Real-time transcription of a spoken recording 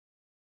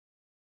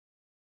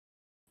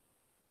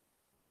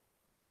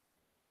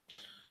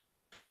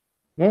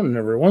Morning,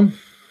 everyone.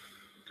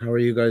 How are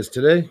you guys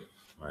today?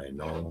 I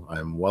know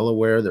I'm well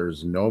aware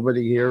there's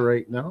nobody here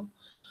right now.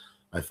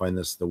 I find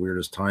this the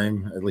weirdest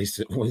time, at least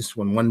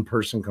when one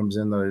person comes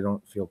in, that I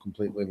don't feel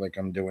completely like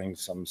I'm doing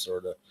some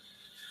sort of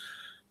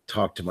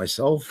talk to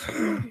myself.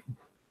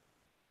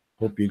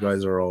 Hope you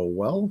guys are all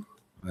well.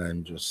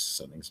 I'm just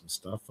setting some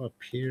stuff up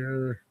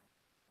here.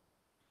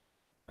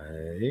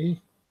 Hey.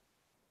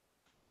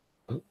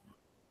 Oh,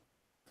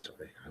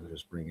 sorry, I'm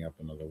just bringing up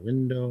another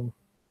window.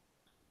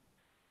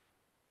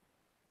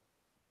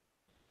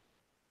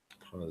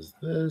 Pause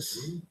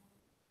this.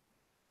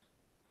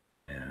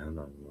 And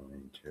I'm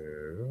going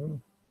to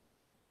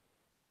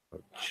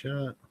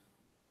chat.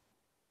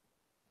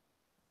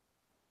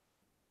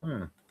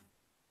 Huh.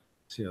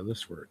 See how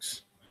this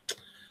works.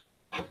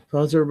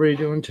 How's everybody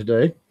doing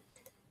today?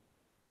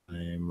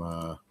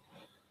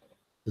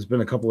 It's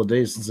been a couple of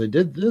days since I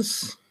did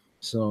this,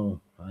 so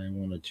I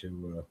wanted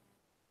to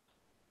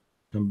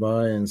come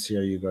by and see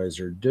how you guys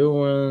are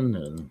doing,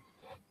 and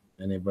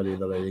anybody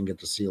that I didn't get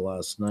to see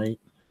last night.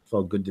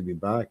 Felt good to be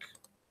back.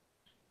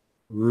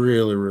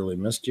 Really, really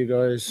missed you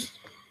guys.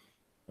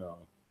 Uh,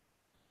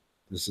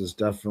 this is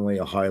definitely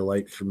a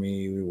highlight for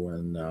me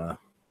when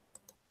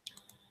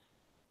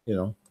you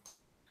know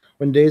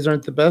when days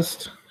aren't the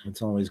best.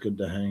 It's always good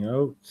to hang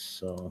out.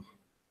 So,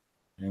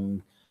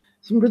 and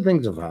some good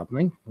things have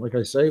happening. Like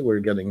I say, we're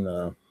getting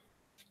the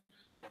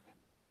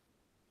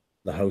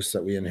house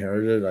that we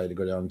inherited. I had to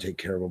go down and take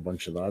care of a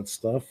bunch of that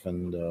stuff,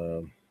 and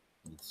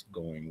it's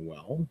going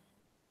well.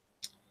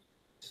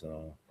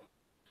 So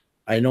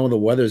I know the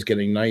weather's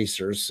getting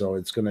nicer, so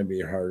it's going to be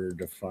harder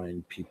to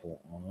find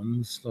people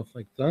on stuff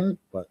like that.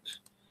 But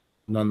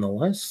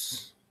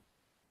nonetheless,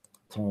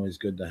 it's always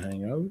good to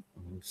hang out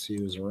and see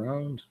who's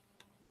around.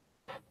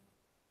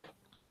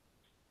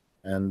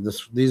 And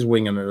these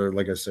winging are,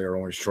 like I say, are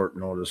only short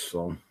notice,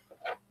 so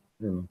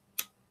you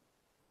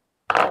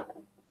know,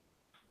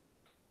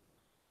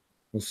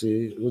 we'll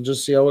see. We'll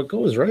just see how it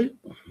goes, right?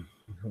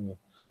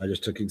 I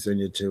just took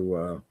Xenia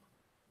to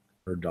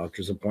her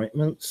doctor's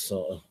appointment.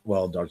 So,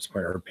 well, doctor's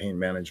appointment, her pain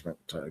management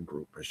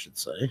group, I should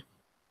say.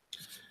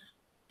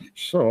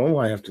 So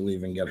I have to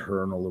leave and get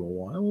her in a little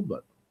while,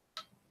 but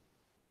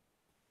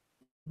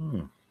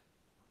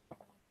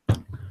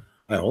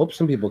I hope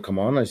some people come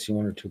on. I see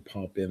one or two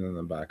pop in and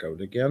then back out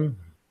again.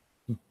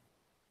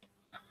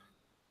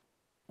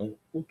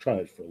 We'll try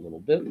it for a little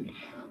bit.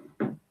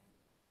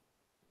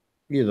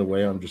 Either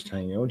way, I'm just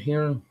hanging out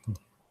here.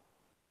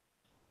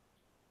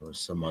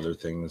 There's some other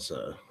things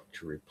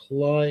to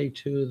reply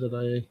to that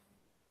I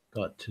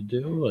got to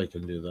do. I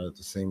can do that at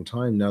the same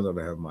time. Now that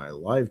I have my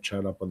live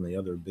chat up on the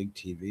other big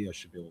TV, I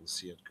should be able to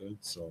see it good.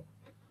 So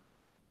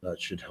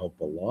that should help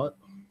a lot.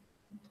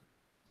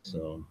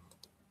 So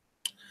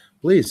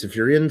please, if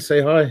you're in,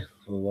 say hi. I'd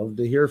love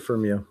to hear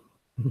from you.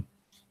 I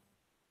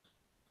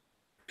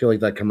feel like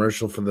that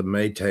commercial for the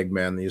Maytag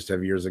man they used to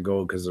have years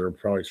ago because their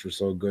products were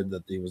so good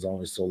that he was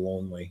always so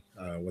lonely.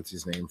 What's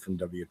his name from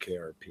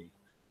WKRP?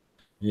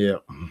 Yeah.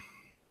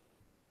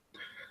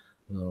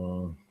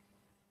 Uh,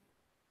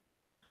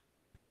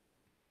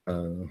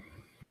 uh,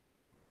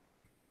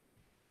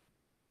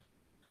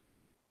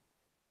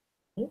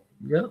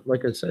 yeah,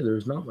 like I said,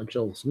 there's not much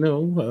else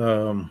new.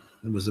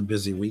 It was a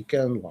busy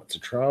weekend, lots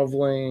of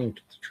traveling.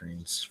 Took the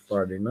trains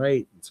Friday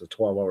night. It's a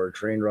 12-hour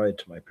train ride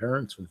to my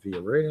parents with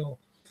Via Rail.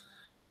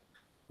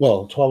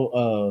 Well,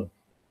 12,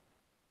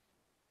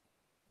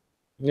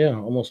 yeah,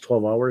 almost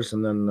 12 hours.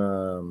 And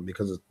then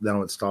because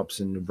now it stops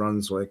in New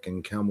Brunswick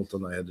and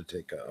Campbellton, I had to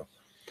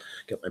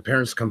get my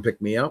parents to come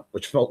pick me up,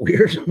 which felt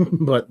weird,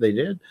 but they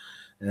did.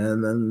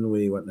 And then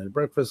we went and had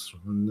breakfast,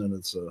 and then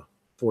it's a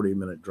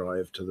 40-minute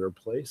drive to their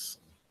place.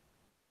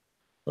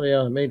 So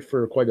yeah, it made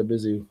for quite a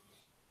busy.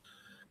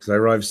 Because I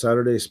arrived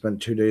Saturday,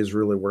 spent 2 days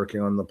really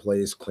working on the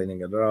place, cleaning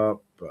it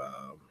up,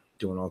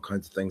 doing all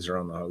kinds of things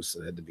around the house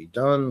that had to be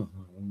done.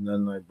 And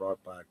then I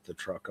brought back the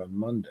truck on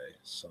Monday.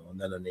 So,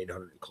 and then an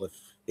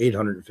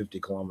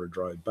 850-kilometer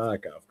drive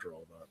back after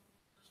all that.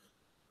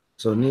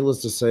 So,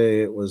 needless to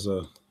say, it was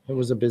a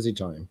busy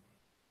time.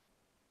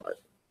 But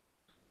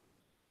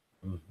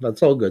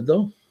that's all good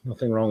though.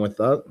 Nothing wrong with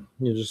that.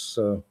 You just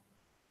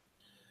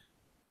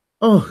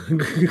Oh,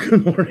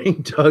 good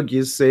morning, Doug.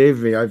 You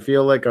saved me. I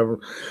feel like I'm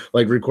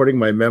like recording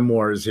my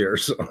memoirs here.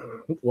 So,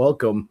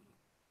 welcome.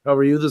 How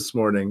are you this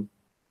morning?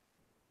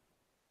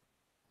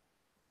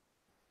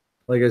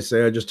 Like I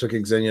say, I just took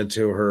Xenia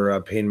to her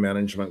pain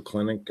management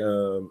clinic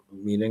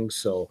meeting,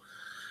 so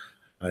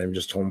I'm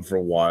just home for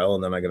a while,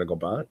 and then I got to go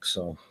back.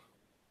 So,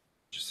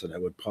 just said I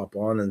would pop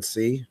on and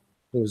see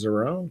who's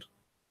around.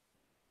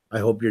 I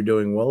hope you're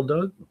doing well,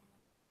 Doug.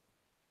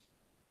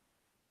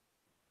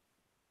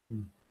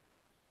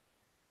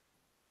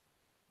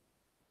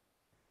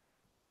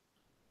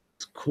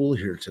 It's cool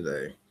here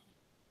today.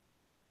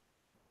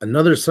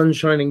 Another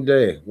sunshining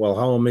day. Well,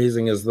 how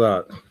amazing is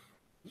that?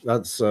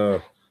 That's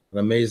an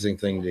amazing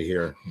thing to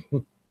hear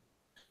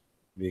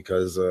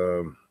because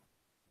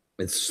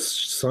it's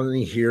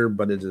sunny here,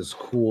 but it is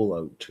cool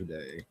out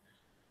today.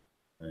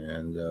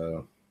 And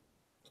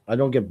I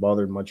don't get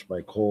bothered much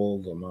by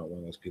cold. I'm not one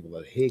of those people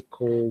that hate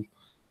cold.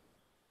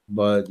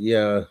 But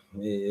yeah,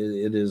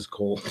 it is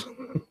cold.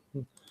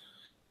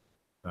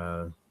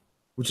 uh,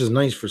 which is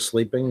nice for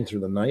sleeping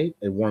through the night.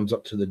 It warms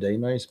up to the day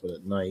nice, but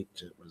at night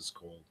it was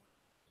cold.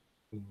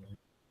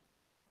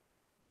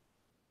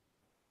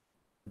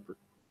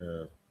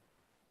 Uh,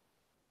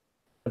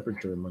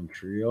 temperature in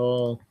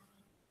Montreal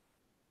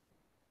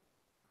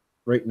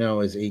right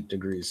now is 8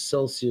 degrees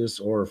Celsius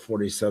or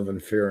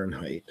 47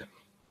 Fahrenheit,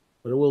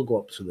 but it will go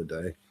up to the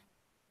day.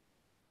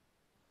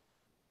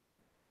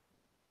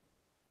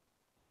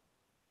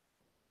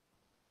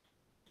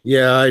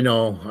 Yeah, I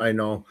know. I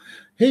know.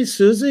 Hey,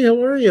 Susie,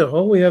 how are you?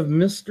 Oh, we have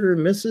Mr.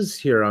 and Mrs.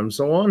 here. I'm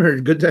so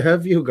honored. Good to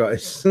have you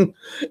guys.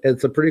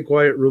 It's a pretty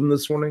quiet room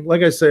this morning.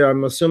 Like I say,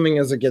 I'm assuming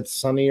as it gets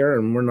sunnier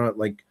and we're not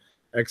like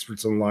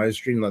experts on live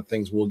stream that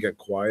things will get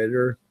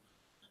quieter,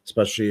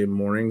 especially in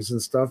mornings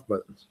and stuff,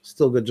 but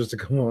still good just to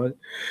come on.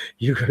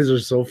 You guys are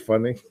so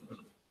funny.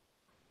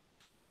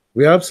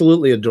 We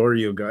absolutely adore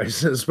you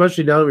guys,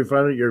 especially now that we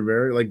found out you're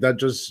married. Like that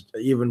just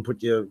even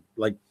put you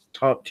like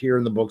top tier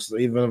in the books,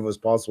 even if it was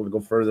possible to go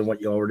further than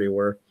what you already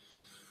were.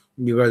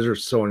 You guys are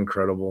so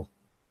incredible.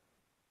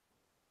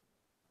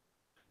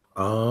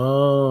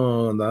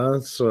 Oh,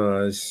 that's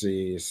what I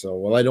see. So,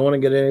 well, I don't want to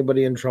get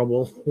anybody in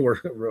trouble.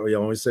 We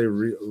always say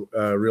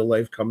real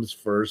life comes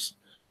first.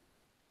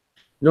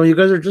 No, you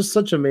guys are just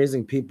such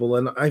amazing people,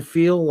 and I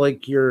feel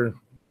like you're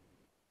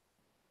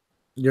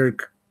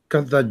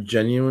got that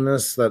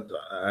genuineness that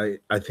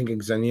I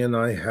think Xenia and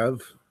I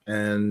have,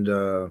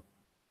 and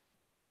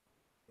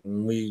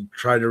we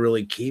try to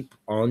really keep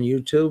on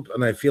YouTube,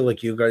 and I feel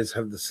like you guys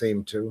have the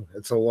same too.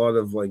 It's a lot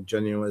of like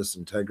genuineness,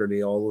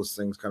 integrity, all those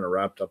things kind of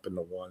wrapped up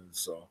into one.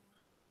 So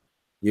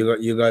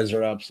you guys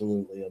are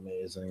absolutely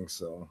amazing.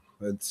 So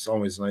it's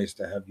always nice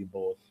to have you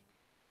both.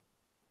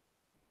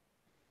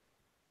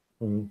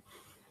 Mhm.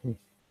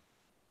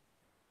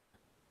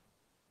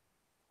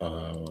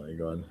 Oh my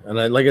god!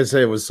 And like I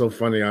say, it was so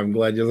funny. I'm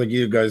glad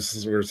you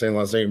guys were saying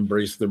last night,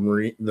 embrace the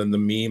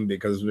meme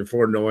because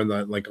before knowing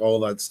that, like all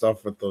that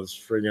stuff with those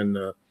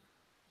friggin'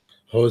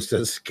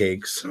 hostess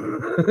cakes.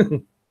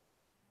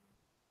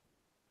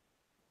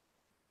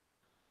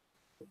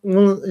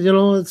 Well,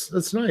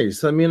 it's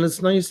nice. I mean,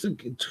 it's nice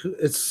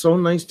it's so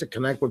nice to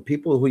connect with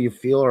people who you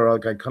feel are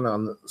like I kind of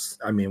on the.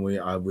 I mean, we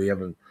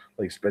haven't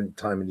like spent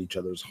time in each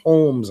other's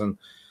homes, and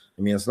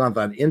I mean, it's not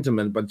that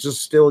intimate, but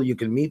just still, you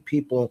can meet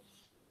people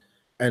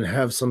and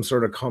have some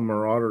sort of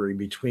camaraderie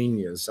between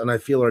you. And I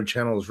feel our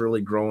channel is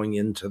really growing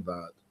into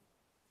that.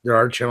 There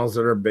are channels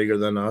that are bigger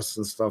than us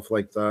and stuff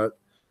like that,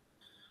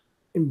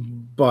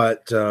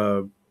 but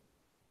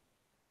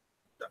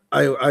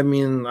I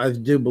mean, I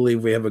do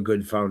believe we have a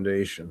good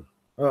foundation.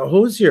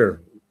 Who's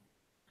here?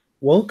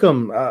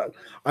 Welcome.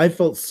 I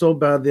felt so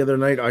bad the other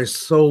night. I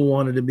so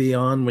wanted to be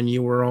on when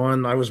you were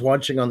on. I was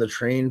watching on the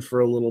train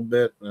for a little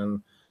bit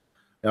and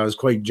I was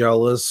quite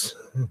jealous.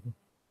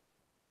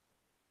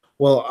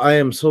 Well, I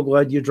am so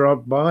glad you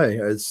dropped by.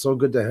 It's so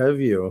good to have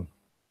you.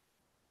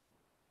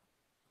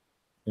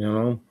 You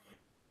know,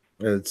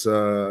 it's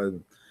we're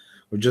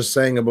just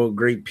saying about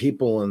great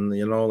people, and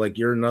like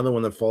you're another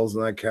one that falls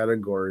in that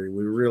category.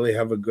 We really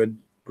have a good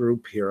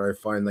group here, I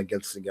find, that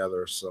gets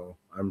together. So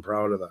I'm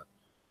proud of that.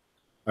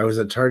 I was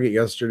at Target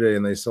yesterday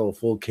and they sell a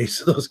full case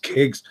of those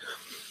cakes.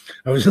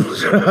 I was,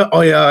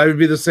 oh yeah, I would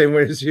be the same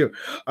way as you.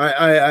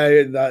 That's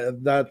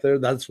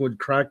what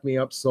cracked me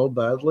up so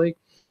badly.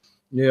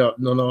 Yeah,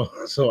 no.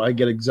 So I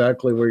get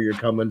exactly where you're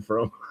coming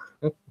from.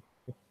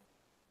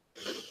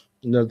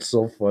 That's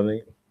so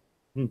funny.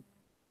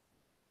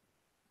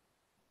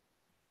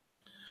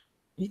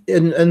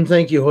 And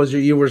thank you, Jose.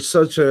 You were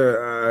such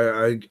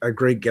a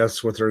great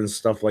guest with her and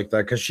stuff like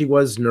that because she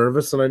was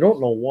nervous, and I don't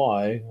know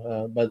why,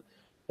 but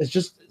it's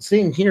just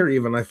same here.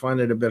 Even I find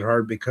it a bit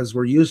hard because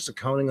we're used to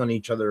counting on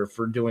each other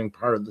for doing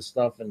part of the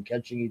stuff and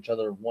catching each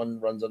other if one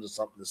runs out of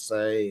something to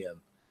say, and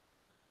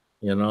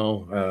you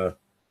know,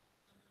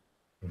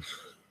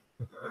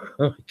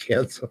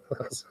 cancel.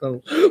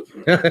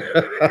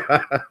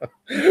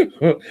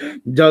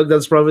 Doug,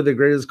 that's probably the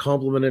greatest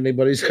compliment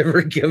anybody's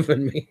ever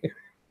given me.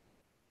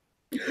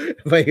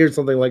 If I hear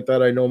something like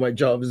that, I know my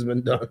job has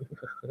been done.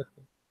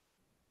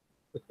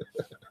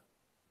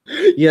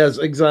 Yes,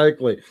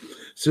 exactly.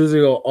 Susie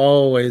will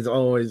always,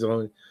 always,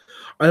 always.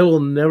 I will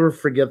never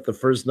forget the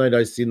first night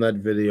I seen that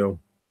video.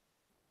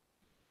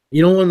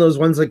 You know, one of those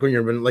ones like when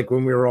you're like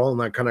when we were all in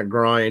that kind of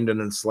grind, and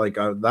it's like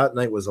that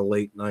night was a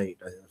late night,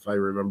 if I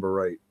remember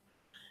right.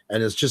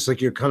 And it's just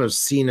like you're kind of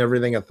seeing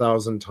everything a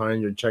thousand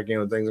times. You're checking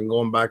out things and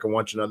going back and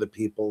watching other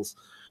people's.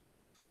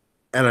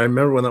 And I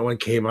remember when that one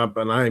came up,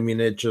 and I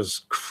mean, it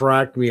just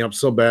cracked me up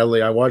so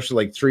badly. I watched it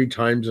like 3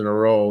 times in a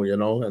row,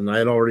 and I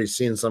had already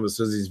seen some of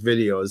Susie's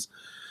videos.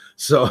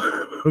 So,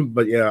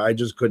 but yeah, I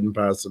just couldn't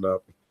pass it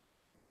up.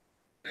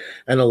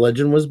 And a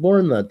legend was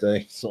born that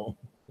day. So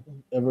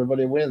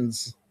everybody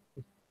wins.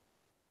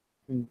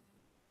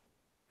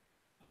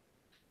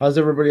 How's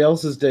everybody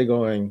else's day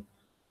going?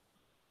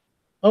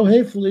 Oh,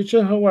 hey,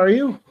 Felicia, how are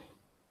you?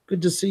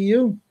 Good to see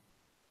you.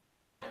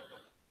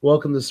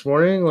 Welcome this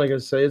morning. Like I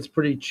say, it's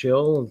pretty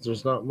chill.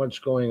 There's not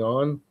much going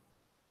on.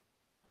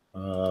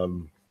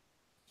 Um,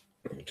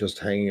 just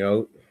hanging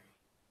out.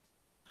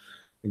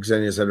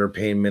 Xenia's at her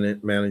pain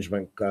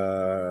management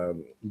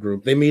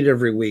group. They meet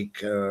every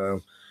week.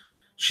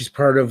 She's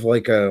part of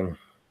like at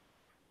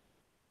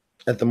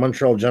the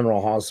Montreal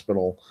General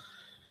Hospital.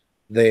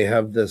 They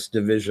have this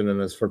division, and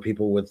it's for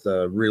people with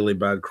really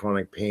bad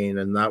chronic pain.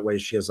 And that way,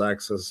 she has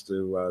access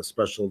to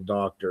special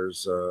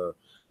doctors,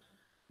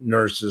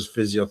 nurses,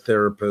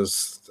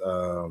 physiotherapists,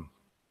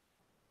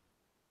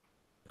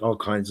 all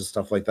kinds of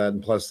stuff like that.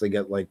 And plus, they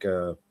get like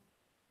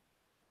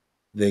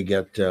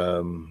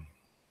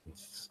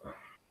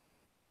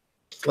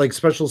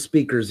special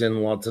speakers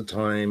in lots of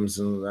times,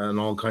 and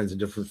all kinds of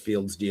different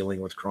fields dealing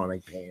with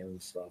chronic pain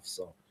and stuff.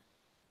 So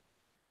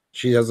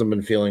she hasn't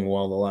been feeling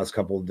well the last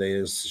couple of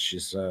days.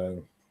 She's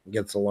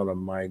gets a lot of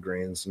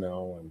migraines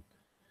now, and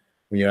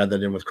when you add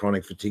that in with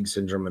chronic fatigue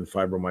syndrome and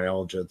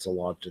fibromyalgia, it's a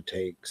lot to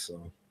take.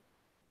 So,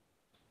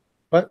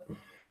 but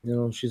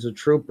she's a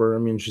trooper. I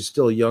mean, she's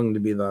still young to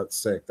be that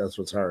sick. That's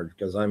what's hard,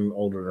 because I'm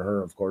older than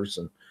her, of course,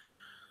 and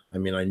I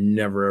mean, I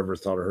never ever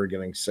thought of her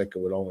getting sick. It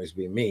would always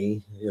be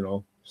me,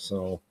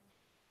 So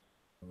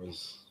it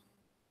was.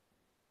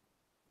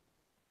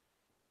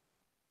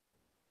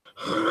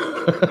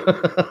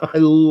 I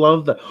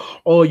love that.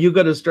 Oh, you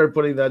got to start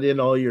putting that in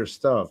all your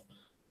stuff.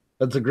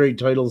 That's a great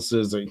title,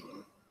 Susie.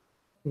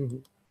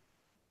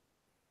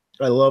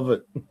 I love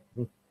it.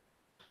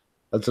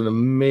 That's an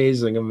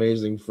amazing,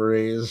 amazing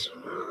phrase.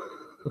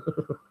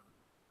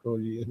 Oh,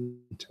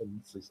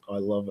 I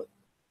love it.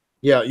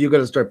 Yeah, you got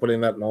to start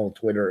putting that in all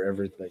Twitter,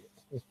 everything.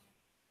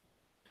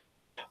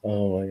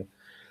 Oh my God.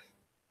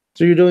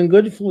 So you're doing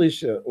good,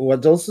 Felicia.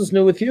 What else is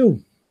new with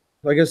you?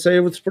 Like I say,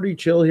 it's pretty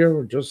chill here.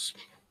 We're just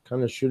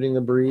kind of shooting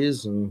the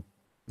breeze, and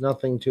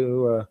nothing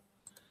too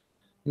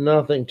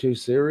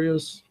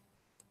serious.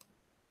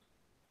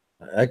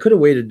 I could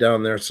have waited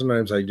down there.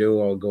 Sometimes I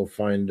do. I'll go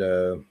find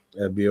a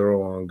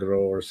Bureau en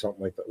Gros or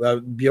something like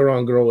that. Bureau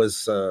en Gros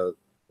is the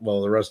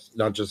rest,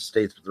 not just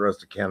states, but the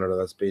rest of Canada.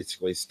 That's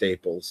basically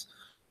Staples.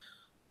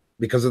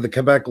 Because of the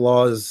Quebec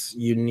laws,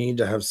 you need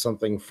to have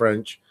something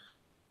French.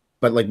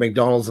 But like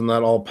McDonald's and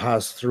that all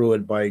pass through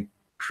it by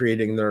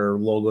creating their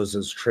logos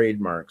as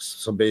trademarks.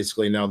 So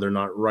basically now they're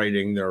not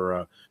writing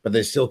their, but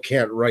they still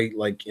can't write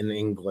like in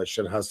English.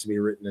 It has to be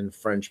written in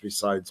French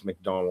besides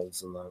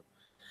McDonald's and that.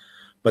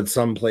 But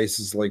some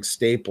places like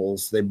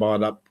Staples, they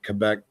bought up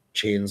Quebec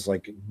chains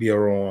like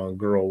Bureau en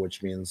Gros,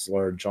 which means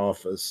large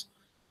office,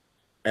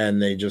 and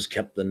they just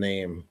kept the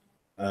name.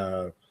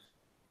 So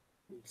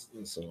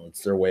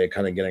it's their way of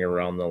kind of getting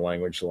around the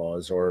language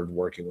laws, or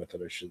working with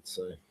it, I should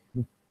say.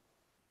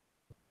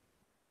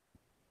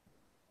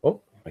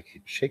 Oh, I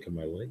keep shaking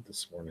my leg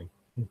this morning.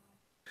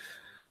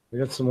 We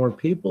got some more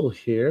people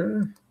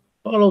here.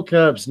 Bottle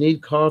caps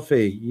need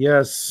coffee.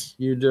 Yes,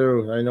 you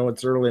do. I know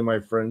it's early, my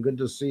friend. Good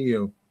to see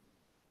you.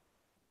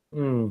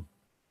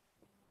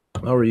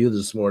 How are you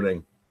this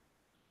morning?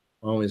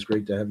 Always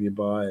great to have you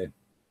by.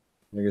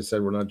 Like I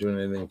said, we're not doing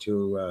anything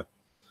too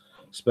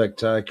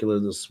spectacular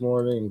this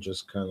morning.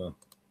 Just kind of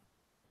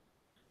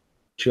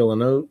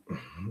chilling out.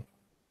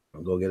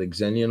 I'll go get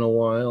Xenia in a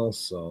while.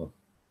 So,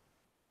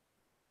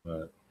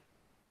 but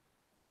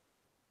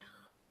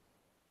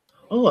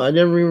I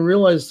never even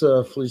realized,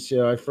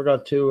 Felicia. I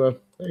forgot to.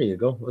 There you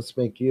go. Let's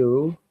make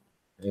you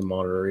a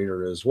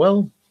moderator as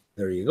well.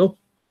 There you go.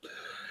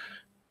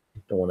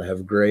 Don't want to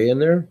have Gray in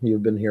there.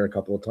 You've been here a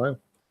couple of times.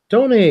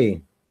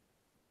 Tony,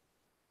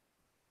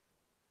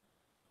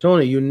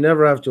 you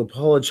never have to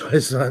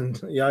apologize on.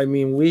 Yeah, I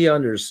mean, we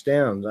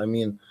understand. I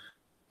mean,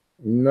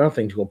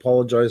 nothing to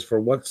apologize for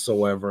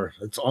whatsoever.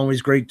 It's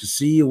always great to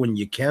see you when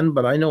you can,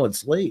 but I know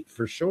it's late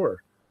for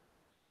sure.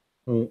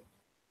 You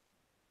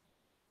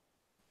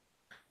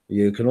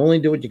can only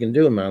do what you can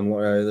do, man.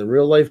 The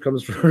real life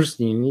comes first,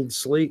 and you need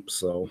sleep.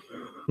 So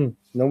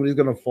nobody's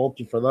gonna fault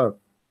you for that.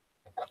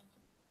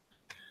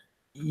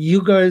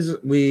 You guys,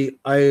 we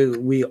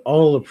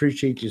all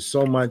appreciate you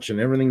so much, and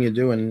everything you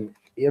do, and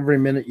every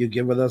minute you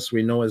give with us.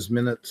 We know as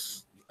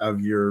minutes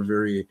of your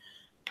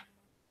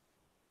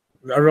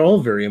are all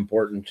very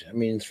important. I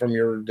mean, it's from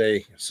your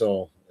day.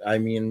 So I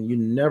mean, you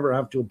never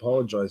have to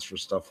apologize for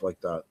stuff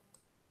like that.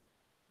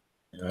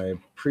 I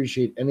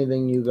appreciate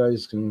anything you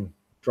guys can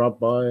drop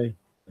by.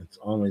 It's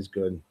always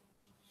good.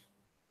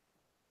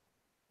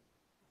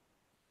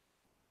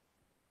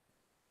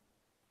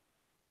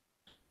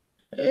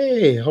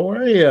 Hey, how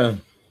are you?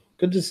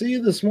 Good to see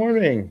you this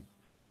morning.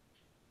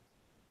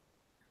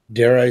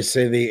 Dare I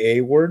say the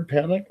A word,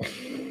 panic?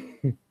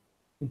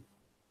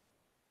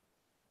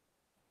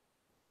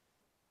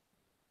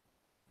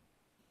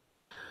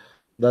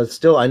 That's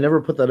still, I never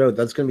put that out.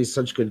 That's going to be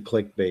such good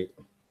clickbait.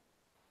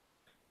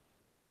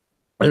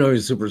 I know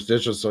he's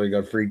superstitious, so he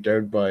got freaked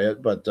out by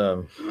it, but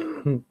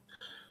and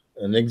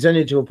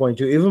Xenia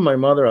 2.2, even my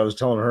mother, I was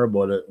telling her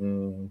about it,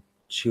 and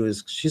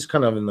she's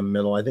kind of in the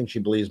middle. I think she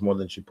believes more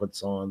than she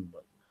puts on.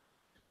 But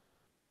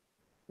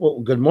well,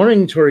 good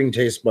morning, touring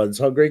taste buds.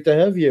 How great to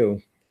have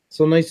you.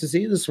 So nice to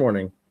see you this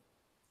morning.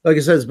 Like I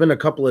said, it's been a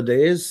couple of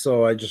days,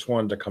 so I just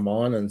wanted to come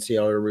on and see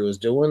how everybody was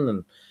doing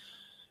and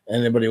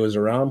anybody was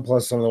around.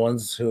 Plus, some of the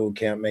ones who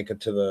can't make it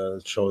to the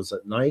shows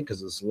at night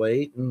because it's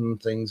late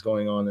and things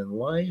going on in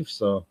life.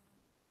 So,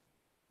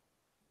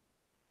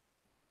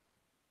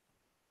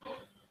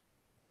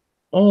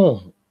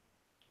 oh,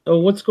 oh,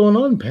 what's going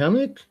on?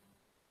 Panic?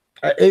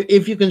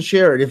 If you can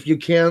share it. If you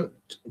can't,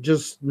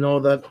 just know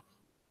that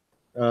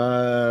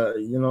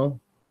you know,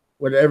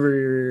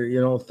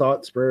 whatever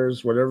thoughts,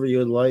 prayers, whatever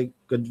you'd like,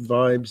 good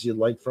vibes you'd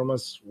like from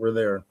us, we're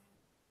there.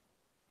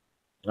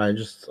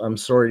 I'm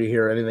sorry to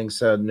hear anything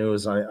sad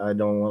news. I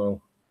don't want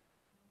to,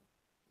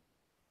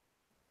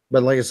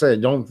 but like I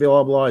said, don't feel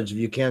obliged. If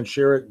you can't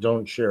share it,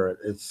 don't share it.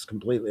 It's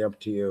completely up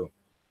to you.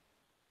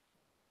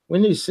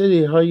 Windy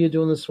City, how you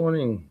doing this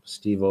morning,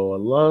 Steve O? I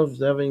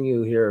loved having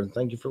you here.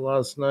 Thank you for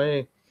last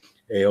night.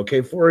 Hey, okay,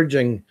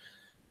 foraging.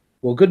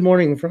 Well, good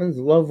morning, friends.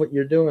 Love what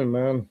you're doing,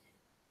 man.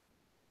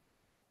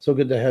 So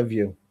good to have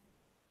you.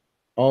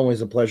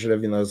 Always a pleasure to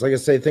have you. Like I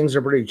say, things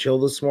are pretty chill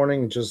this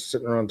morning. Just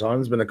sitting around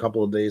town. It's been a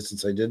couple of days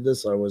since I did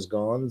this. I was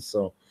gone,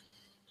 so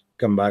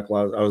come back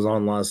last. I was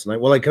on last night.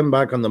 Well, I come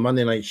back on the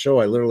Monday night show.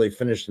 I literally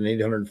finished an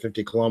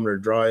 850-kilometer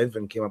drive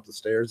and came up the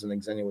stairs,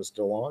 and Xenia was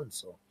still on.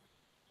 So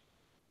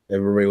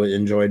everybody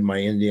enjoyed my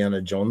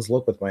Indiana Jones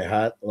look with my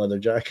hat, leather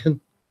jacket.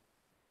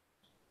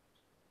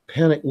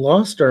 Panic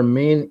lost our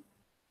main.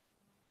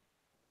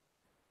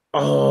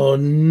 Oh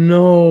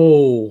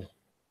no!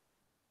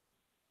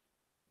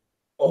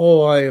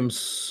 Oh, I am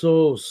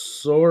so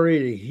sorry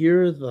to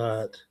hear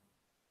that.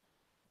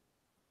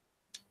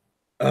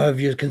 Have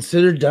you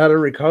considered data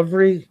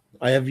recovery?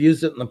 I have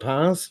used it in the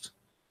past.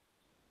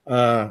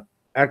 Uh,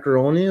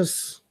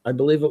 Acronius, I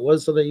believe it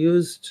was that I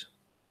used.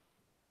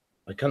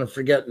 I kind of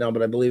forget now,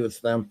 but I believe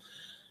it's them.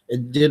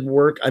 It did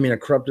work. I mean,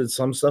 it corrupted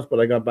some stuff, but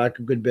I got back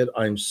a good bit.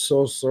 I'm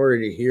so sorry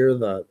to hear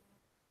that.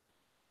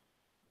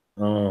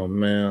 Oh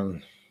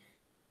man,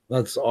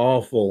 that's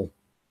awful.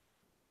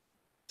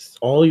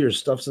 All your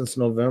stuff since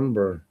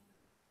November.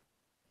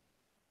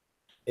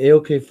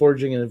 AOK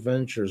Forging and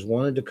Adventures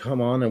wanted to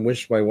come on and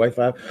wish my wife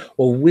out.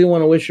 Well, we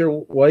want to wish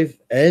your wife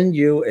and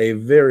you a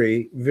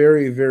very,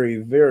 very, very,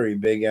 very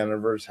big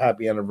anniversary,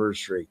 happy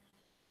anniversary,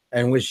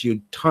 and wish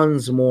you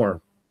tons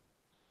more.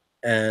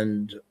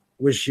 And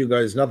wish you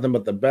guys nothing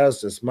but the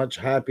best. As much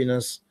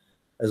happiness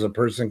as a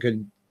person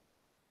could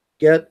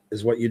get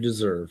is what you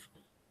deserve.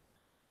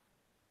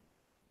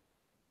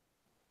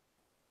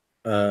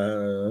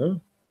 Uh,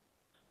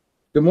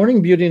 Good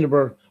morning, Beauty and the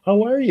Bird.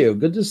 How are you?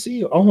 Good to see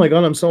you. Oh my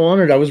God, I'm so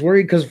honored. I was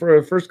worried because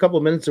for the first couple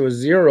of minutes it was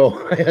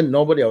zero. I had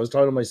nobody. I was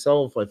talking to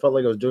myself. I felt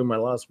like I was doing my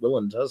last will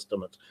and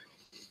testament.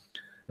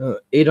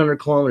 800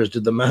 kilometers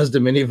did the Mazda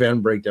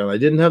minivan breakdown. I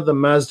didn't have the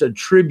Mazda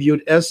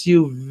Tribute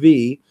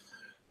SUV.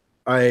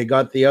 I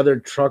got the other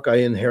truck I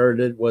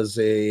inherited was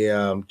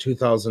a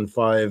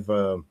 2005,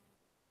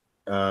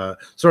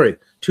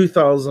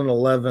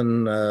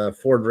 2011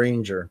 Ford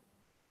Ranger.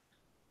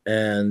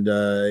 And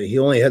he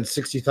only had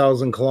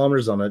 60,000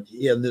 kilometers on it.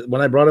 Yeah,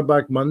 when I brought it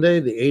back Monday,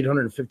 the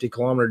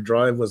 850-kilometer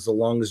drive was the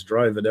longest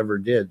drive it ever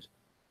did.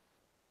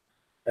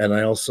 And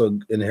I also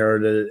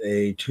inherited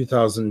a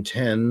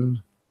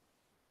 2010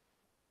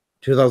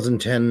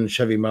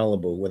 Chevy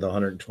Malibu with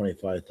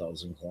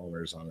 125,000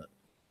 kilometers on it.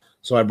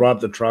 So I brought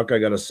the truck. I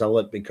got to sell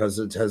it because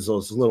it has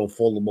those little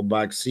foldable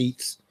back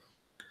seats,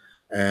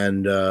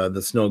 and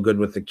that's no good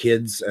with the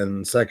kids.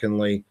 And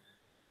secondly,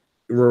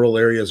 rural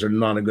areas are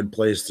not a good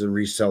place to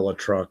resell a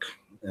truck.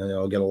 And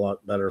I'll get a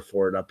lot better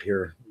for it up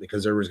here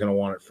because everybody's going to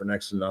want it for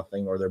next to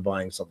nothing, or they're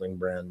buying something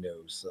brand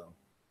new. So,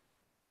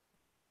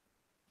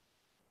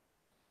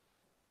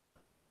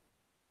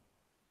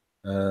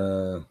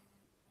 uh,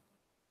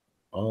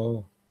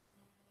 all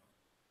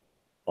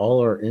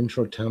our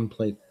intro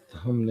template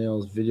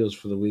thumbnails, videos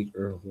for the week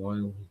are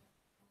why.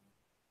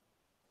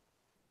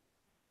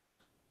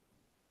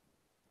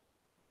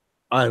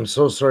 I'm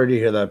so sorry to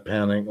hear that,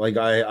 Panic. Like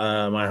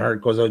my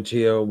heart goes out to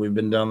you. We've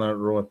been down that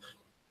road.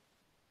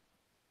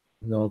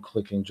 No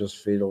clicking,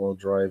 just fatal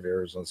drive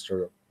errors on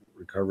startup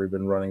recovery.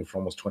 Been running for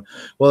almost 20.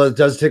 Well, it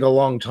does take a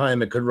long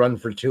time. It could run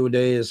for 2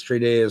 days, 3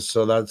 days.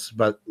 So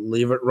but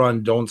leave it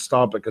run. Don't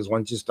stop it, because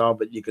once you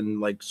stop it, you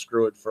can like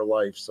screw it for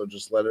life. So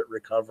just let it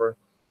recover.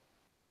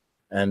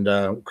 And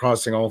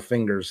crossing all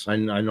fingers. I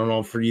don't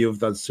know for you if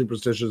that's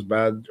superstitious,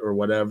 bad, or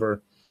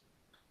whatever,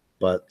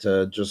 but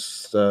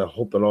just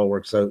hope it all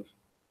works out.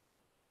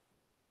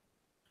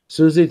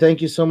 Susie,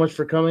 thank you so much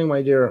for coming,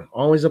 my dear.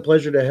 Always a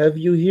pleasure to have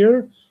you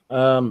here.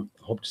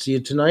 Hope to see you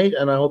tonight,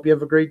 and I hope you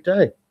have a great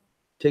day.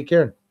 Take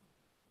care.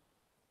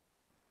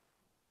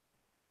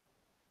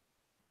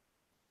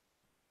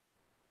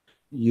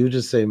 You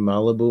just say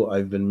Malibu.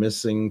 I've been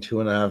missing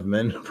 2.5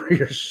 men for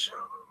your show.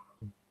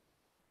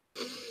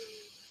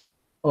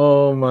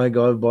 Oh my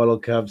God, bottle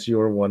caps, you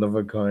are one of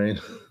a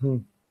kind.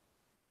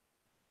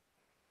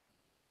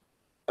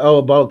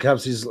 Oh, bottle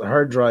caps, his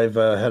hard drive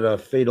had a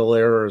fatal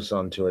errors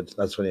onto it.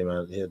 That's what he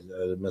meant. He had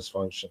a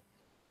misfunction.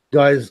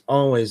 Guys,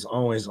 always,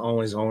 always,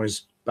 always,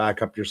 always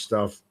back up your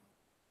stuff.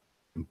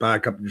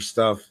 Back up your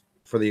stuff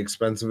for the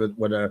expense of it.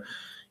 Whatever.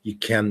 you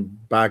can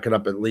back it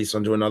up at least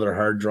onto another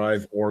hard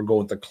drive or go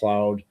with the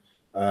cloud.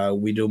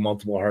 We do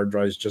multiple hard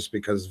drives just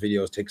because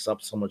video takes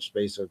up so much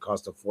space. It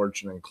costs a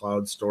fortune in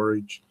cloud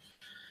storage.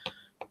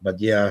 But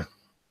yeah,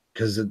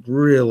 because it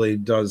really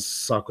does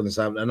suck when this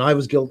happened. And I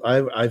was guilty.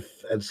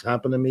 It's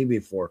happened to me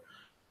before.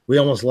 We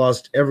almost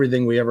lost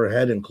everything we ever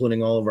had,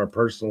 including all of our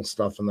personal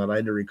stuff, and that I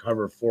had to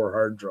recover 4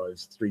 hard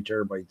drives, 3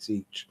 terabytes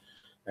each,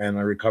 and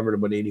I recovered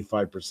about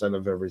 85%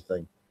 of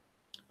everything,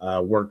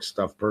 work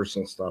stuff,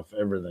 personal stuff,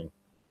 everything.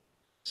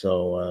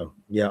 So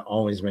yeah,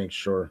 always make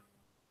sure.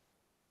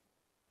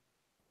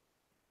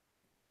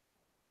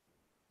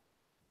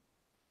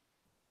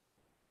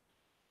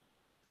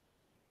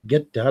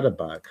 Get data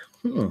back.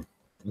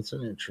 That's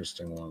an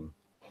interesting one.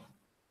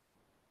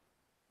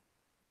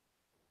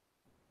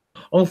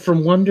 Oh,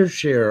 from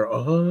Wondershare.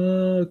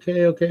 Oh,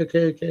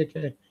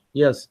 okay.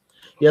 Yes.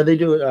 Yeah, they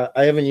do.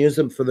 I haven't used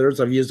them for theirs.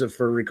 I've used it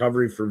for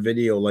recovery for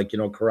video, like,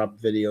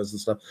 corrupt videos and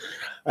stuff.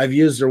 I've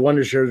used their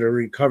Wondershare to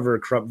recover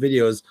corrupt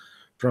videos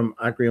from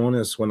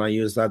Acronis when I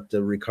used that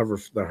to recover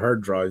the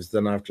hard drives.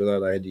 Then after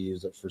that, I had to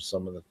use it for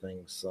some of the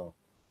things. So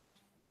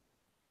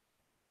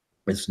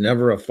it's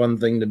never a fun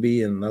thing to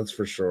be in, that's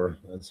for sure.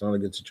 It's not a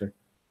good situation.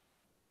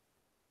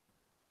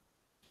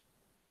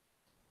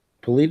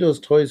 Polito's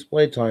Toys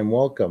Playtime,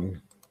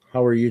 welcome.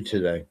 How are you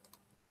today?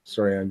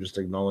 Sorry, I'm just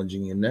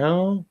acknowledging you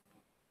now.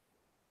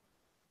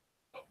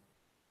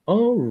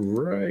 Oh,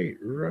 right.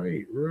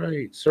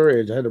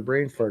 Sorry, I had a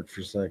brain fart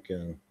for a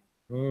second.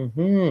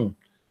 Now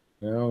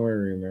I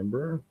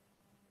remember.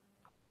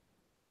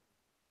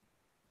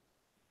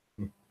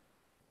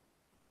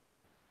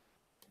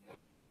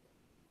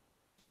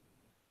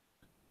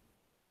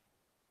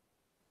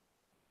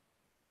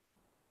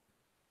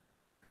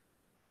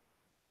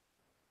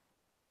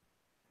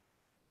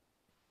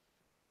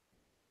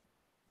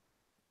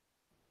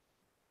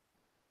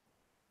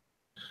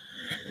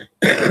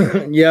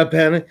 Yeah,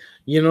 Panic.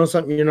 You know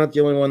something? You're not the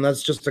only one.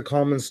 That's just a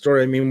common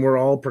story. I mean, we're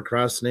all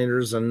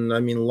procrastinators, and I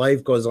mean,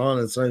 life goes on,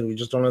 and sometimes we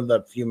just don't have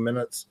that few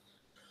minutes.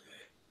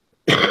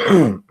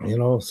 So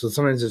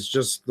sometimes it's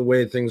just the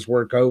way things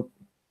work out.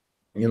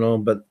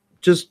 But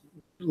just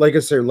like I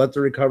say, let the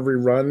recovery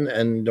run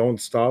and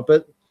don't stop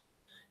it.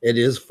 It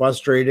is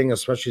frustrating,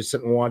 especially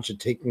sit and watch it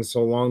taking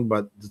so long,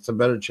 but it's a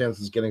better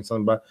chance of getting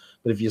something back.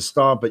 But if you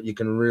stop it, you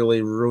can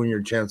really ruin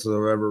your chances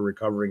of ever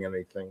recovering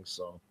anything.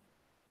 So.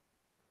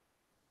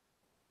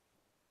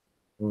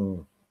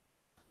 Hmm.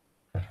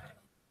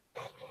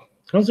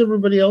 How's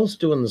everybody else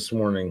doing this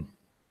morning?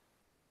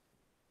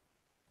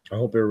 I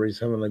hope everybody's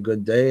having a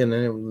good day. And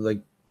then,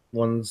 like,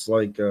 ones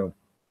like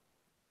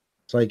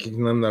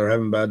psyching them that are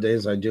having bad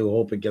days, I do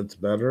hope it gets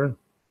better.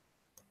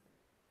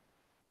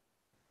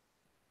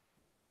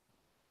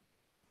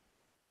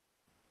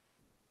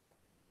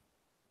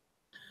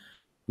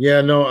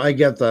 Yeah, no, I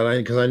get that.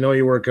 Because I know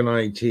you work in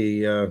IT.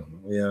 Yeah,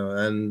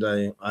 and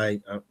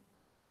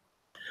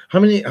how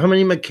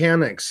many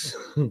mechanics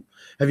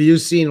have you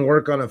seen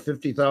work on a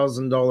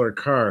 $50,000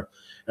 car,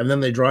 and then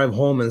they drive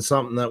home in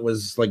something that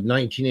was like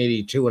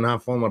 1982 and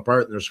half falling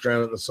apart, and they're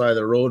stranded on the side of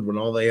the road when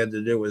all they had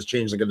to do was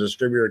change like a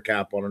distributor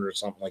cap on it or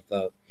something like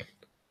that.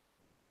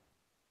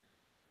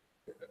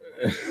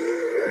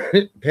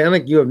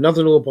 Panic, you have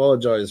nothing to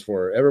apologize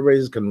for.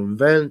 Everybody's can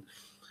vent,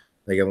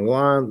 they can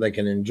laugh, they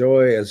can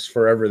enjoy. It's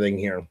for everything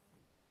here.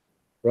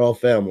 We're all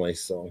family,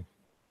 so.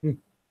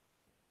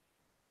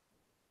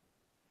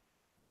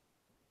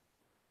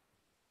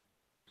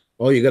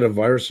 Oh, you got a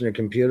virus in your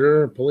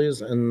computer,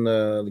 please, and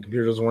the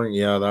computer doesn't work.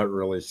 Yeah, that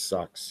really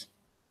sucks.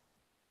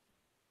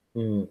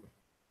 Hmm.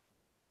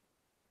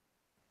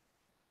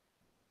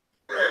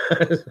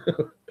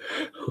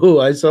 Who,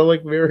 I sound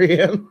like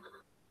Marianne?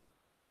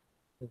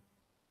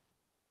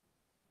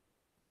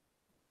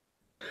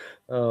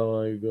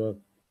 Oh my god.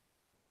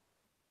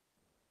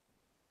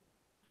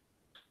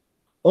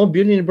 Oh,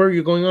 Beauty and the Bird,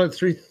 you're going on at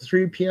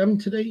 3 p.m.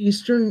 today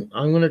Eastern.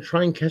 I'm gonna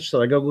try and catch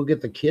that. I gotta go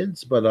get the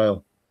kids,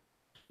 but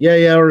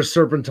yeah, or a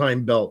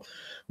serpentine belt.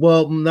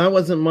 Well, that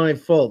wasn't my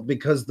fault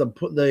because the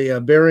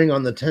bearing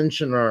on the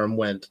tension arm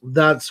went.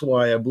 That's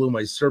why I blew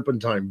my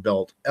serpentine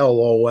belt.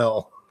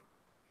 LOL,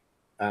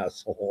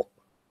 asshole.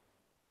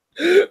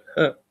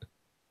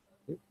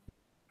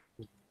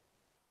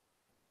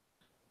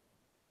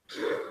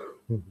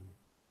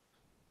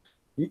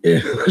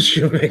 Yeah,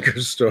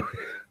 shoemaker story.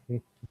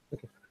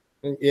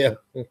 Yeah,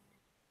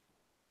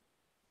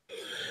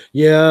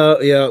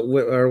 yeah.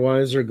 Our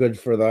wives are good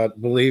for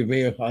that. Believe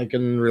me, I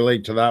can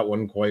relate to that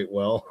one quite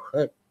well.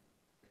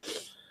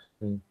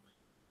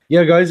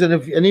 Yeah, guys, and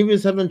if any of you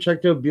haven't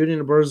checked out Beauty and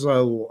the Birds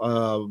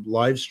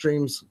live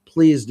streams,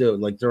 please do.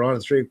 Like, they're on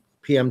at 3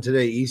 p.m.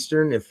 today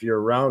Eastern. If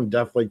you're around,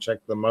 definitely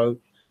check them out.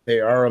 They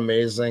are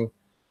amazing.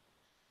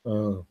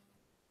 Uh,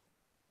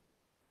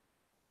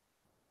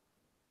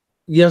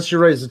 yes,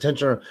 you're right. It's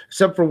attention,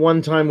 except for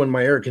one time when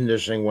my air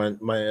conditioning went.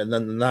 And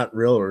then that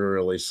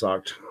really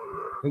sucked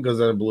because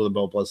then it blew the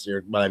belt plus the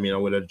air. But I mean, I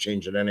would have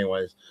changed it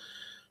anyways.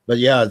 But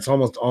yeah, it's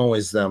almost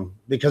always them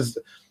because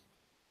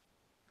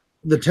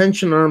the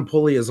tension arm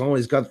pulley has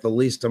always got the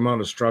least amount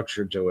of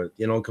structure to it,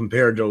 you know,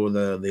 compared to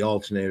the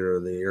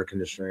alternator, the air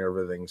conditioning,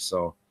 everything.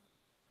 So,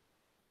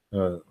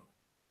 uh,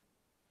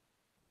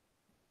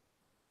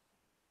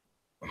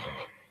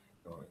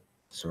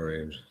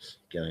 sorry, I'm just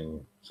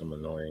getting some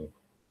annoying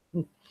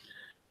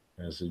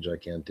message I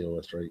can't deal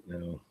with right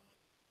now.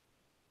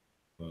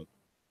 But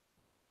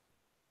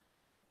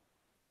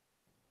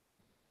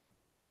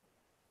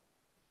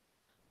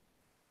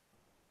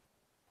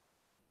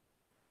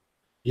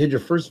you had your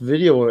first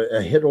video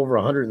hit over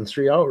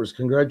 103 hours.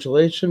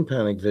 Congratulations,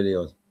 Panic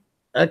Videos.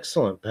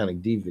 Excellent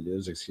Panic D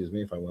videos, excuse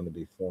me, if I want to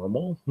be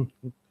formal.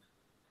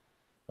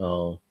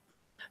 Oh,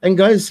 and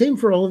guys, same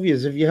for all of you.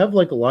 Is if you have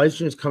like a live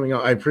streams coming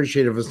out, I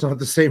appreciate if it's not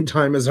the same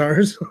time as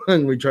ours,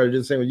 and we try to do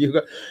the same with you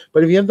guys.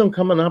 But if you have them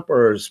coming up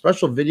or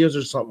special videos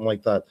or something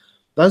like that,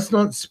 that's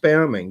not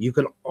spamming.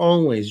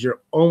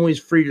 You're always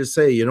free to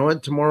say, you know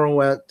what,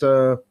 tomorrow at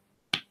 4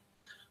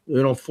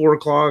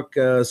 o'clock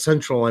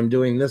Central, I'm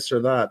doing this or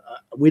that.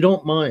 We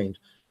don't mind.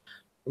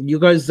 You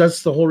guys,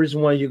 that's the whole reason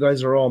why you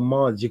guys are all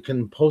mods. You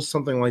can post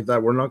something like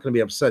that. We're not going to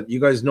be upset. You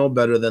guys know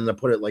better than to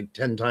put it like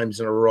 10 times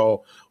in a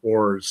row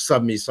or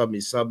sub me, sub me,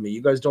 sub me.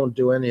 You guys don't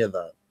do any of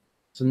that.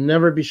 So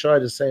never be shy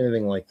to say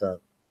anything like that.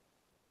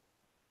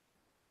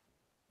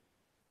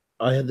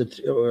 I had the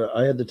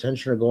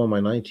tensioner go on my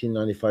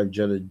 1995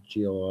 Jetta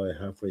GLI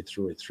halfway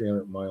through a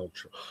 300-mile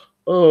trip.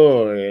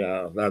 Oh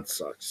yeah, that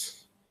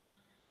sucks.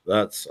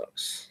 That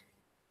sucks.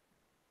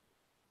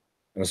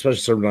 And especially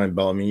Serpentine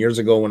Bell. I mean, years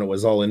ago when it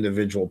was all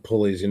individual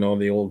pulleys, you know,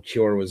 the old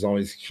cure was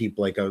always keep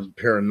like a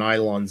pair of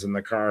nylons in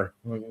the car.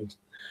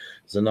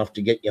 It's enough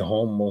to get you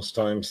home most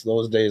times.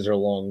 Those days are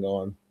long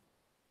gone.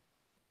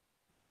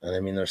 And I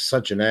mean, there's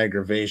such an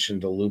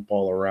aggravation to loop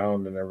all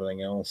around and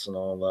everything else and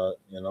all that,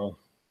 you know.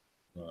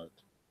 But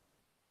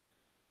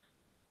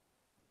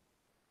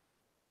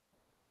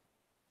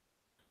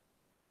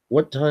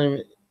what time?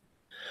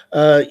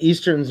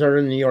 Easterns are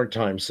in New York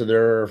time, so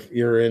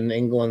you're in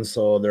England,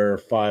 so they're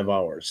 5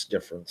 hours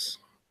difference.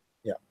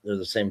 Yeah, they're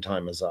the same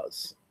time as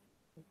us.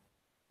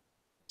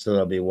 So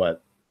that'll be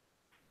what?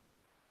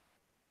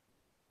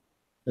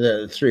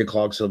 3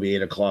 o'clock, so it'll be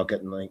 8 o'clock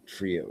at night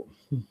for you.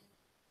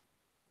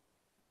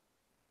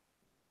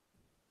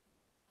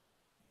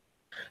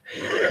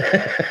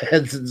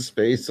 Heads in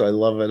space. I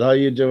love it. How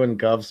you doing,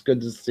 Cuffs? Good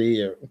to see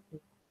you.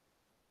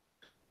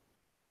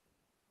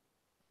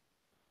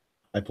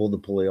 I pulled the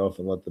pulley off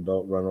and let the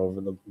belt run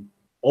over the.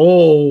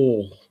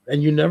 Oh,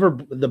 and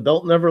the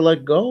belt never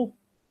let go?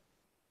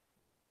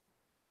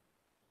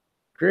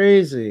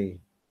 Crazy.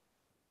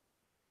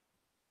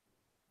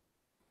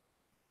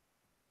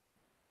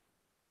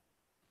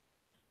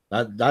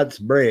 That's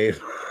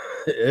brave.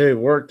 It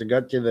worked to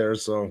get you there,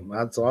 so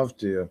that's off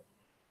to you.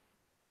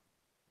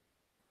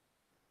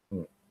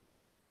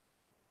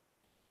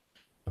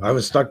 I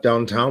was stuck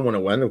downtown when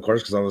it went, of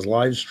course, because I was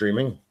live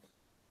streaming.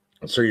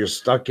 So you're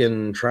stuck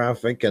in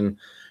traffic and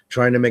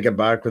trying to make it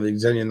back with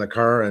the in the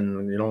car,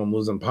 and I'm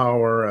losing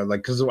power. Like,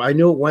 because I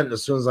knew it went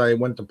as soon as I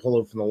went to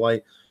pull it from the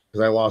light,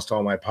 because I lost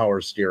all my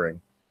power steering,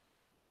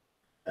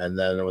 and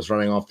then it was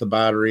running off the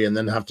battery, and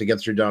then have to get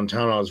through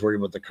downtown. I was worried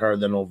about the car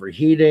then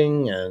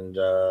overheating, and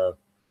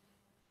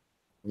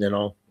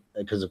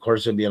because of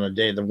course it'd be on a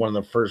day that one of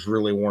the first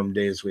really warm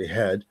days we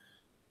had.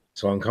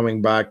 So I'm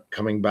coming back,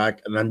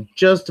 and I'm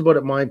just about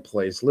at my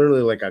place,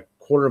 literally like a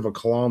quarter of a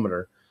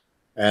kilometer.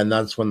 And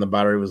that's when the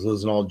battery was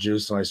losing all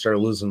juice, and I started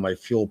losing my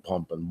fuel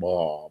pump, and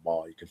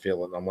you could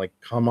feel it. And I'm like,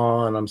 come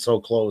on, I'm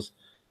so close.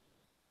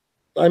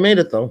 I made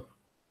it though,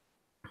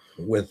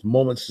 with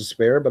moments to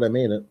spare, but I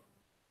made it.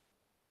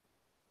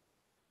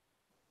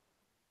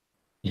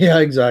 Yeah,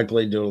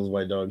 exactly. Doodles,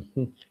 my dog.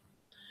 I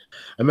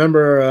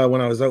remember when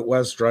I was out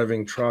west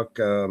driving truck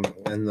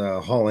and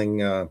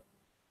hauling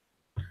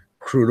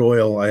crude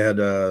oil, I had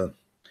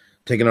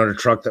taken out a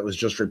truck that was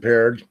just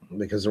repaired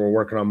because they were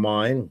working on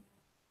mine.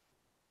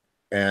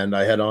 And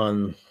I had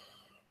on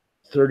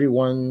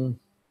 31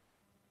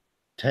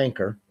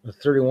 tanker,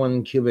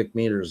 31 cubic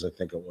meters, I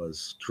think it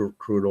was,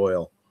 crude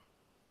oil.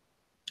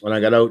 And I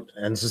got out,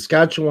 and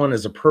Saskatchewan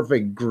is a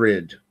perfect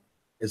grid.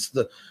 It's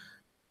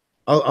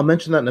I'll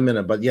mention that in a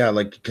minute, but yeah,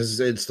 like,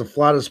 because it's the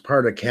flattest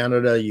part of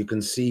Canada. You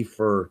can see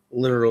for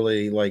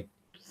literally like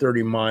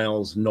 30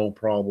 miles, no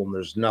problem.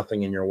 There's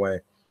nothing in your way.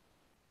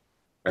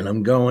 And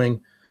I'm going,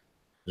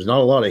 there's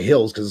not a lot of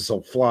hills because it's so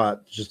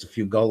flat, just a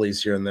few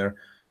gullies here and there.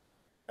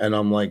 And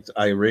I'm like,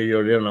 I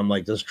radioed in, I'm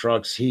like, this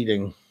truck's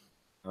heating.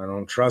 I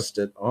don't trust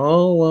it.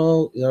 Oh,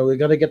 well, we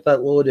got to get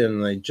that load in.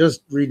 And they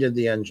just redid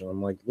the engine. I'm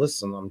like,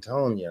 listen, I'm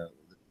telling you,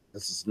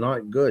 this is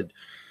not good.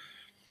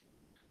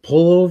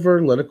 Pull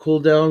over, let it cool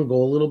down,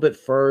 go a little bit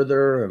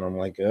further. And I'm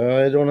like,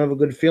 I don't have a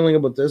good feeling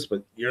about this,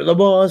 but you're the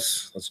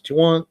boss. That's what you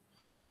want.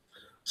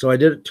 So I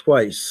did it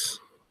twice.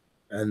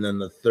 And then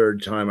the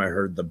third time I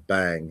heard the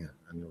bang.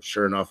 And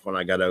sure enough, when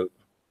I got out,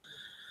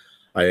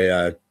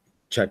 I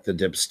checked the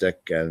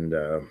dipstick, and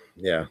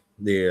yeah,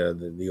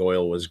 the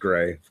oil was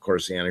gray. Of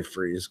course, the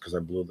antifreeze, because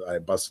I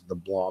busted the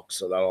block,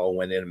 so that all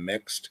went in and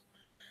mixed.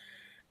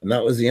 And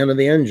that was the end of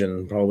the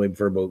engine, probably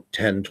for about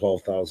 $10,000,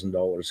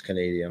 $12,000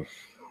 Canadian.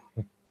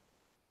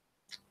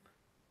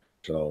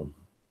 So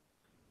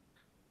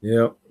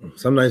yeah,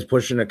 sometimes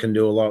pushing it can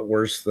do a lot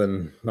worse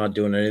than not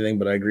doing anything.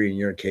 But I agree in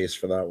your case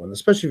for that one,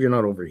 especially if you're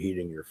not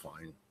overheating, you're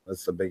fine.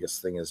 That's the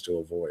biggest thing is to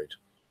avoid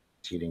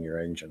heating your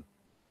engine.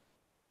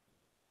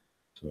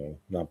 So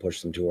not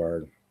push them too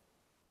hard.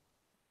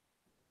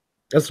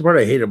 That's the part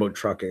I hate about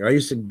trucking. I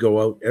used to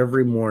go out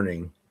every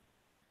morning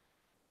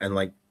and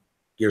like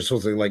you're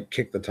supposed to like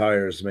kick the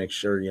tires to make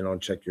sure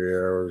check your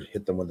air or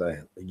hit them with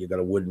a you got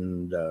a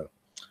wooden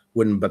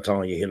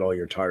baton you hit all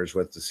your tires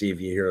with to see if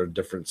you hear a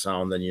different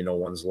sound then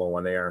one's low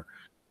on air.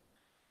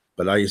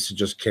 But I used to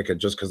just kick it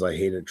just because I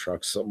hated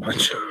trucks so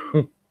much.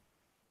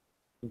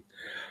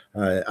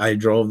 I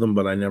drove them,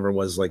 but I never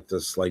was like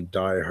this like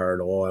die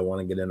hard. Oh, I want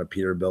to get in a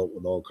Peterbilt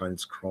with all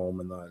kinds of chrome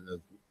and that.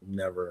 It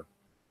never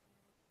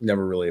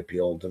really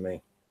appealed to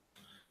me.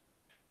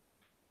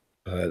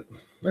 But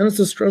and it's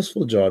a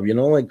stressful job,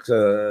 like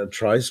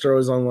TriStar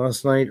was on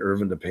last night,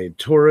 Irvin to Pay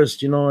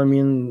Tourist, I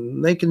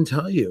mean, they can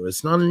tell you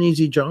it's not an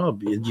easy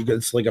job.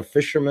 It's like a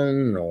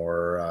fisherman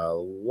or a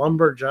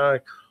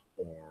lumberjack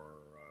or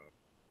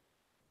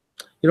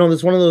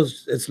it's one of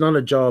those, it's not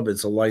a job,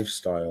 it's a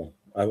lifestyle.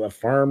 A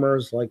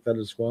farmer's like that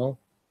as well.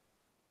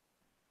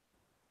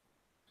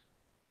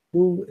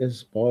 Who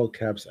is Ball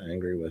Caps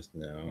angry with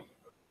now?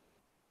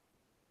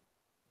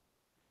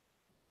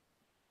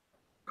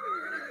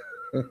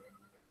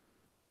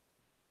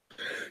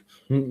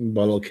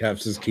 Bottle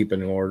Caps is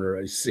keeping order,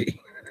 I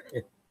see.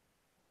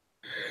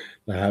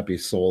 The happy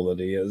soul that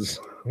he is.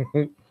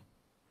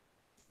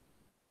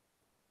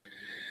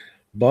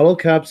 Bottle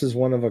Caps is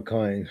one of a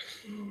kind.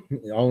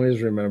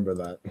 Always remember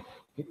that.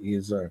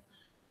 He's our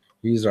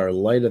he's our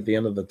light at the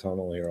end of the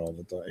tunnel here all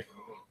the time.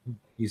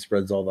 He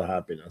spreads all the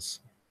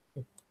happiness.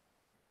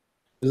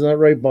 Isn't that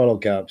right, Bottle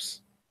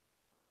Caps?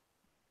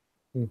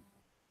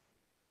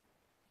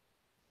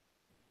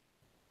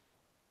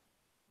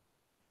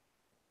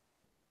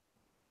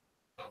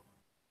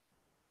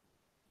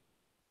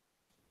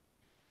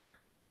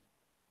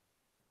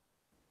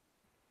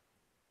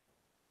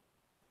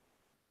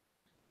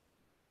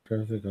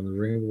 Traffic on the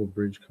Rainbow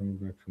Bridge coming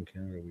back from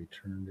Canada. We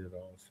turned it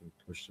off and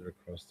pushed it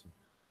across the.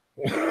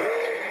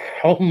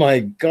 Oh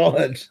my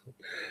God.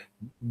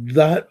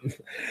 That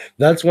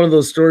that's one of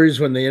those stories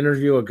when they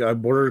interview a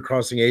border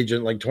crossing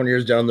agent like 20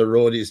 years down the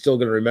road, he's still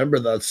going to remember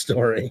that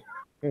story.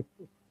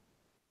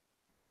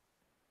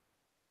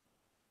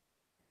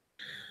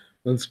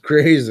 That's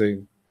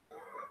crazy.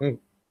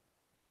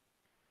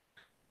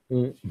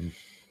 That's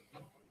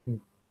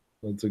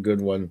a good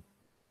one.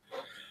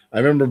 I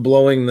remember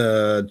blowing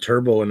the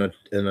turbo in a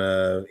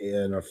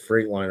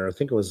Freightliner. I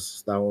think it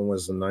was that one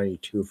was the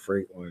 92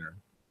 Freightliner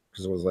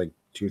because it was like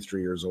 2-3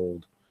 years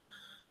old.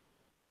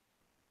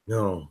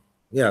 No,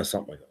 yeah,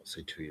 something like that.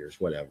 Say 2 years,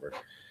 whatever.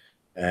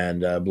 And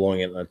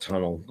blowing it in a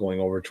tunnel going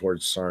over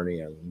towards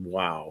Sarnia. And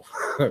wow,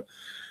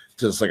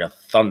 just like a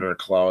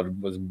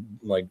thundercloud was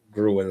like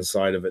grew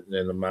inside of it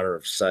in a matter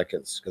of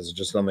seconds because it's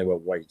just nothing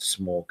but white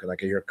smoke. And I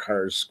could hear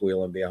cars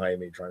squealing behind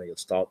me trying to get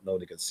stopped.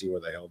 Nobody could see where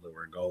the hell they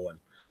were going.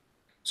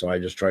 So I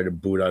just tried to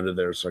boot out of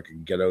there so I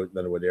could get out,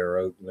 then it would air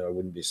out, and I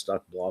wouldn't be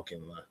stuck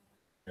blocking the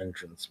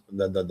entrance,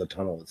 the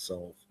tunnel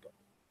itself.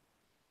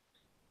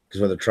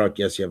 Because with a truck,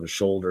 yes, you have a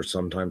shoulder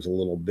sometimes a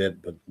little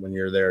bit, but when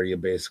you're there, you're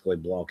basically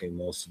blocking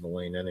most of the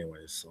lane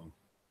anyway. So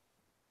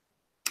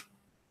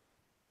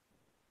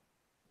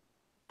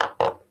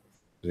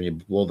when you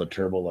blow the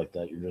turbo like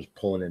that, you're just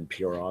pulling in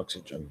pure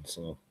oxygen.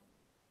 So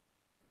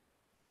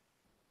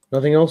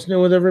nothing else new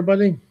with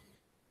everybody?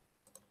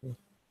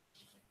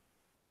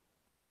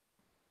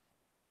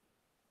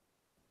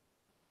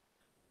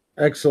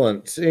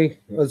 Excellent. See,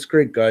 that's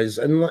great, guys.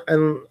 And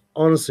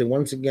honestly,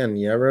 once again,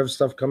 you ever have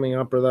stuff coming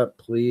up or that,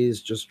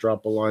 please just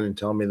drop a line and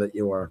tell me that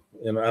you are.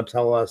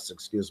 Tell us,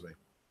 excuse me.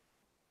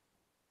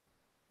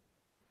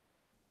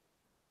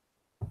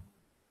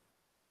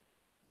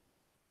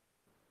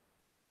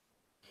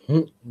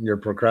 You're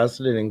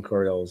procrastinating,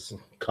 Coriel's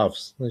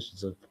cuffs. I should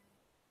say.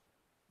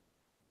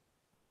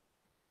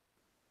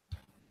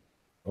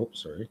 Oh,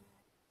 sorry.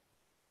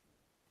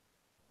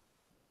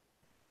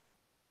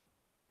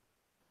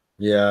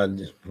 Yeah,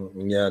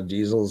 yeah.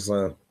 Diesel's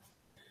a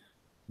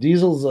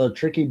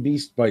tricky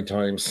beast by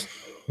times.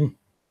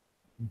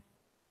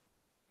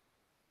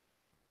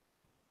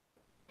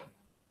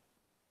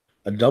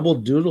 A double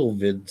doodle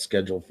vid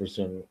schedule for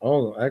soon.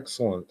 Oh,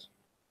 excellent.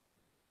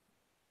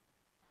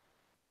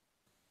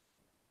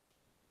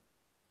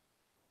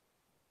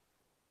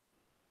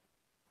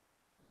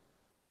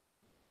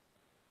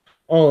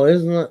 Oh,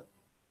 isn't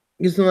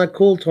that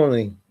cool,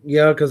 Tony?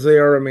 Yeah, because they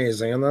are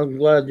amazing, and I'm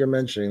glad you're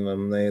mentioning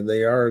them.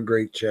 They are a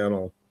great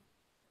channel,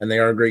 and they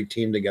are a great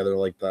team together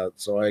like that.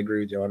 So I agree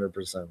with you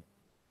 100%.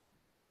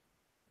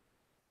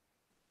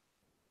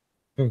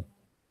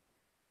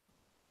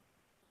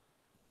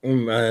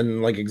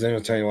 And like Exam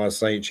was telling you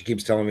last night, she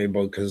keeps telling me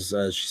about because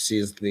she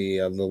sees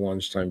the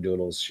lunchtime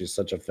doodles. She's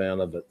such a fan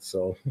of it.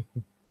 So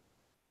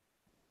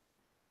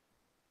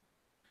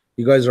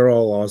you guys are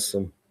all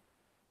awesome.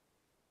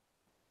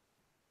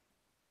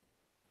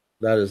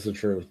 That is the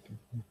truth.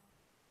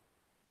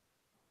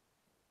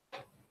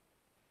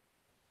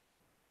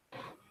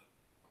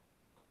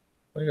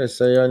 Like I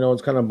say, I know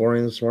it's kind of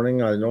boring this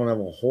morning. I don't have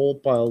a whole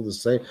pile to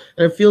say.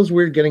 And it feels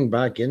weird getting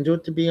back into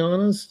it, to be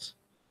honest,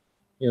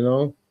 you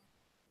know,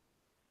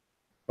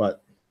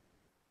 but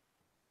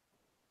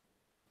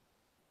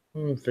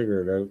we'll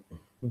figure it out.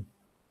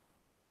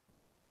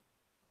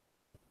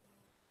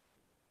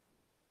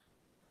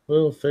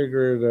 We'll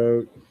figure it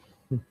out.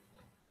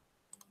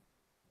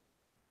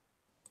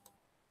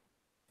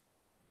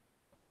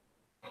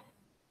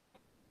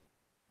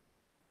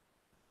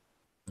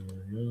 There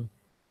we go.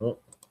 Oh,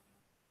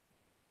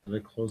 did I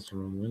close the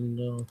wrong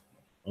window?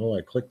 Oh,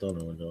 I clicked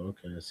on a window.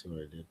 Okay, I see what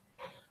I did.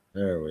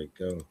 There we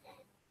go.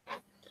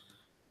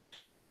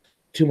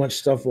 Too much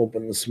stuff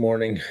open this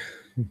morning.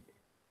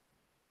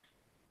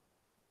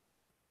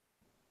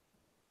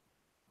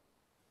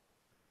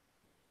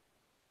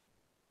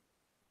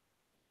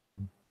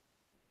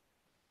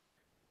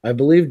 I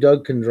believe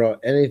Doug can draw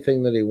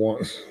anything that he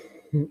wants.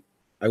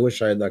 I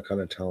wish I had that kind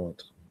of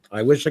talent.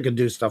 I wish I could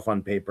do stuff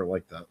on paper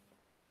like that.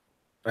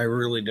 I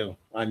really do.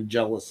 I'm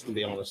jealous, to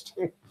be honest.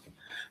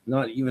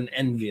 Not even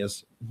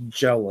envious,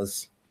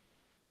 jealous.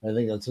 I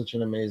think that's such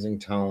an amazing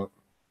talent.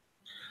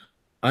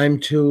 I'm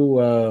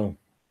too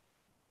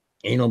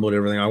anal about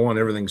everything. I want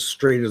everything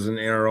straight as an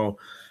arrow.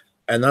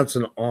 And that's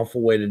an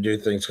awful way to do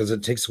things because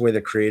it takes away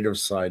the creative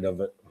side of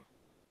it.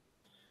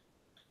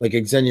 Like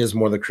Xenia is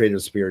more the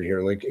creative spirit here.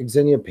 Like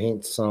Xenia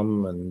paints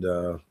some, and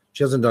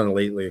she hasn't done it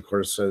lately, of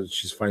course. So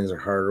she finds it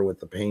harder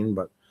with the pain,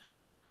 but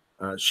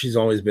she's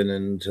always been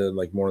into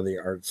like more of the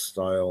art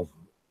style.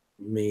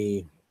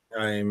 Me,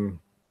 I'm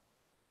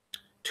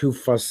too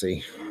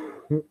fussy,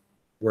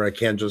 where I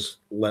can't just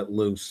let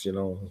loose.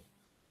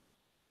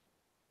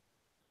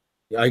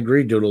 I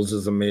agree. Doodles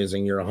is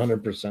amazing. You're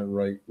 100%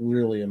 right.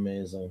 Really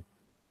amazing.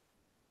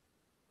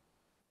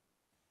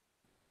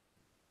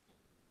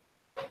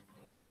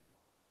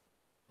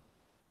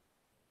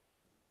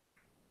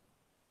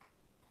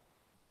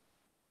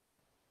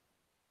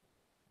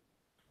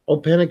 Oh,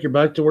 Panic, you're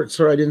back to work.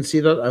 Sorry, I didn't see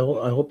that.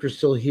 I hope you're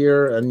still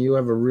here and you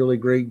have a really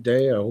great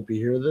day. I hope you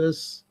hear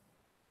this.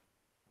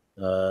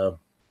 Uh,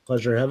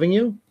 Pleasure having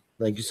you.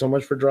 Thank you so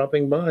much for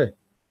dropping by.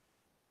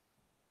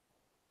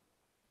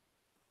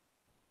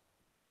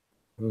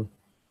 Mm,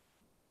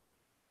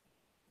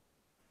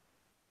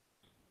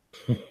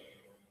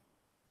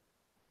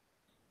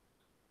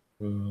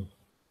 mm.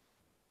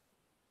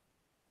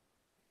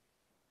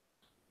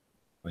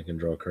 I can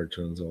draw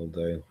cartoons all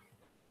day.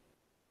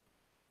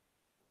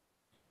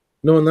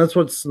 No, and that's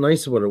what's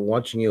nice about it.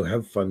 Watching you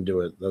have fun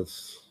do it.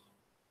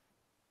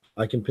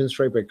 I can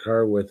pinstripe a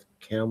car with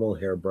camel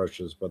hair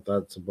brushes, but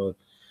that's about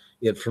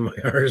it for my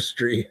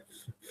artistry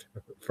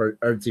for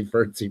artsy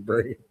fartsy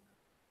brain.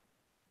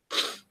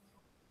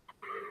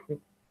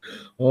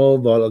 Oh,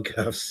 bottle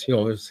cuffs. You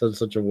always said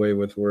such a way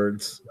with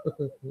words.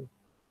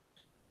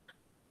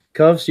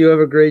 Cuffs, you have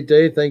a great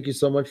day. Thank you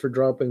so much for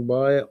dropping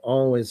by.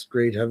 Always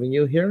great having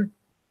you here.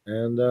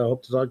 And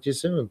hope to talk to you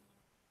soon.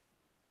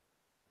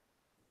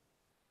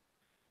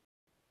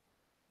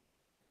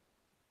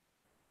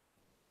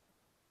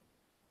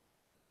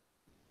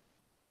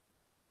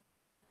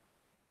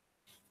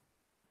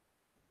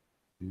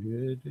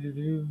 You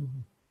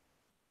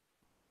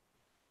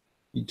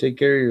take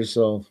care of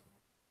yourself.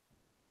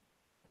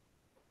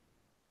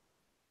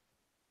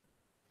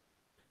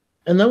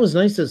 And that was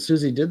nice that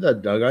Susie did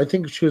that, Doug. I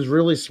think she was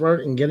really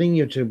smart in getting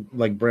you to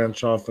like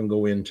branch off and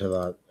go into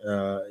that.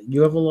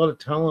 You have a lot of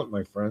talent,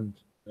 my friend,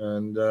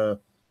 and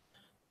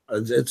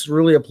it's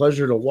really a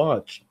pleasure to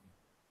watch.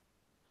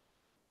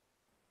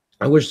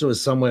 I wish there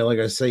was some way, like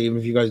I say, even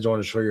if you guys don't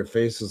want to show your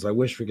faces, I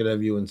wish we could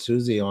have you and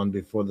Susie on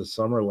before the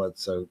summer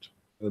lets out.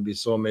 It would be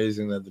so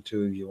amazing to have the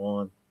two of you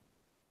on.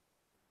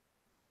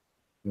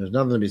 There's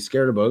nothing to be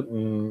scared about.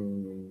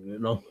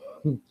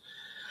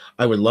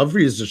 I would love for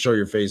you to show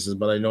your faces,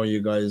 but I know you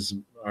guys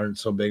aren't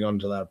so big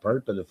onto that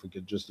part. But if we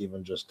could just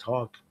even just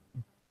talk.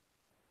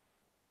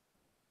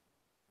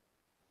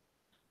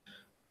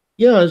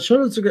 Yeah,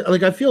 shout outs are good.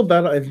 Like I feel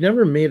bad. I've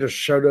never made a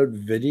shout out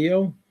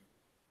video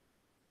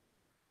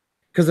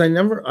because I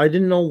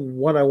didn't know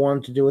what I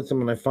wanted to do with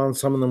them, and I found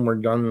some of them were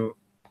done.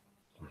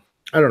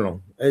 I don't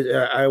know.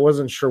 I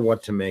wasn't sure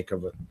what to make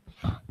of it.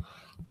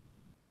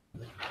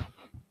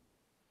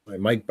 My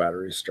mic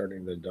battery is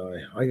starting to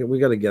die. We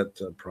got to get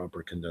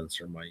proper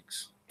condenser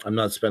mics. I'm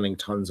not spending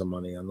tons of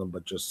money on them,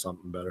 but just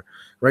something better.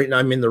 Right now,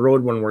 I mean, the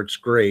Rode one works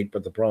great,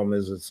 but the problem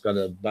is it's got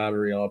a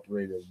battery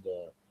operated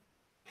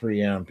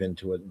preamp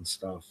into it and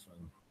stuff.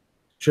 And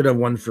should have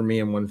one for me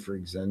and one for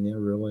Xenia,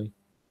 really.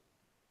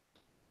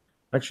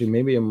 Actually,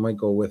 maybe I might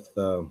go with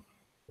Lav,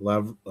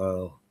 Lava,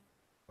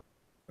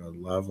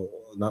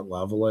 not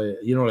Lavalier.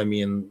 You know what I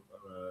mean?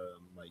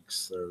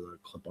 Mics, they're the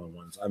clip-on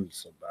ones. I'm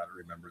so bad at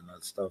remembering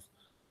that stuff.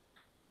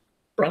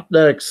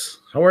 Brocknex,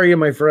 how are you,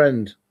 my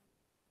friend?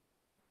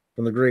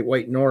 From the Great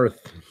White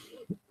North.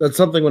 That's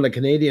something when a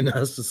Canadian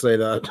has to say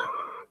that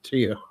to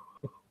you.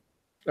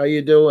 How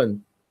you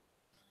doing?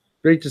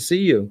 Great to see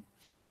you.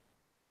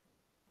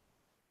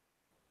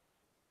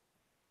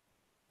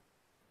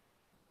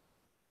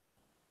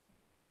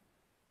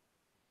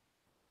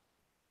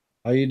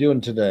 How you doing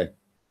today?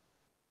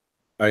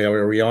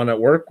 Are we on at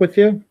work with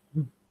you?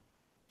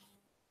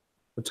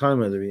 What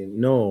time are they?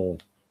 No.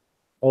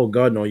 Oh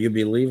God, no! You'd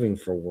be leaving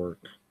for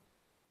work.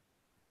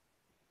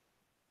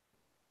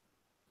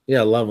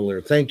 Yeah,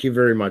 leveler. Thank you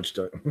very much,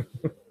 Doug.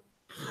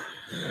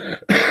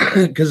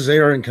 Because they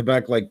are in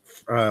Quebec, like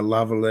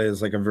Lavallee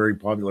is like a very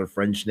popular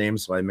French name,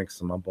 so I mix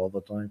them up all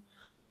the time.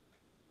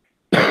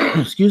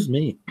 Excuse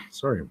me.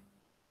 Sorry.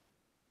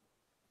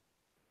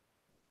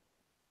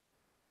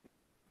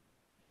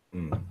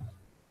 Mm.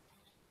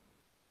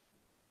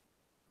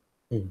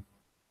 Mm.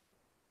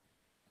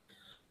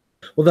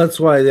 Well, that's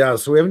why, yeah.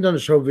 So we haven't done a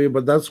show video,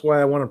 but that's why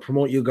I want to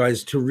promote you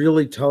guys to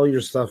really tell your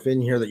stuff in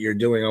here that you're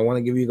doing. I want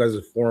to give you guys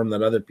a forum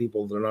that other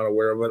people that are not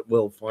aware of it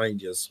will find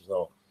you.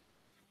 So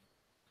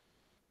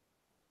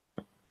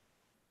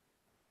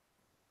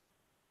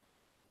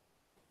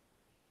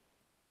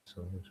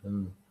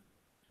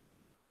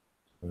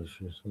if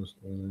you're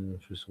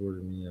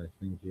supporting me, I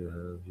think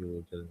you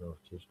will get it off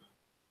too.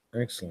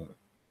 Excellent.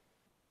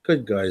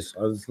 Good guys.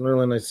 I was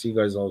really nice to see you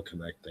guys all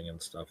connecting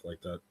and stuff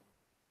like that.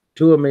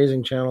 Two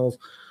amazing channels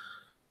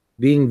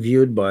being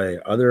viewed by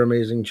other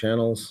amazing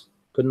channels.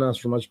 Couldn't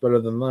ask for much better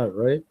than that,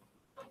 right?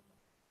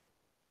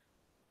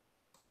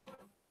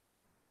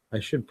 I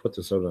should put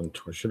this out on.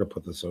 I should have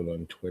put this out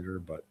on Twitter,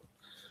 but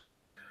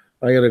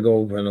I gotta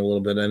go in a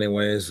little bit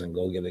anyways and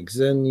go get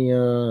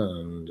Xenia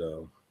and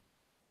I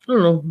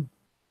don't know.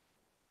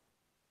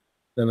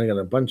 Then I got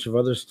a bunch of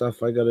other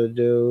stuff I gotta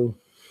do.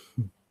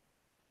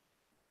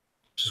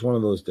 Just one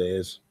of those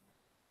days.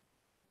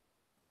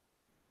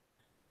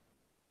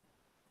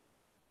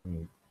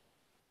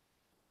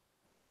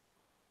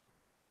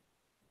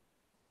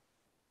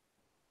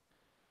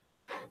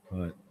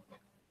 But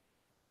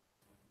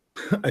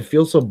I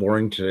feel so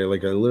boring today.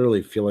 Like I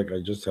literally feel like I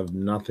just have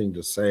nothing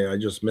to say. I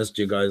just missed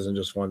you guys and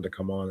just wanted to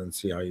come on and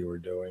see how you were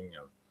doing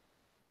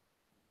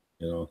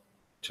and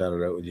chat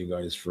it out with you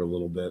guys for a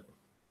little bit.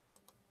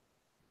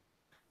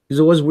 Because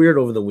it was weird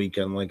over the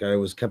weekend. Like I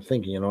was kept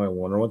thinking, I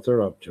wonder what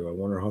they're up to. I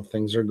wonder how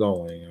things are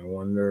going. I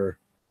wonder,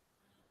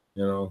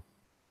 you know.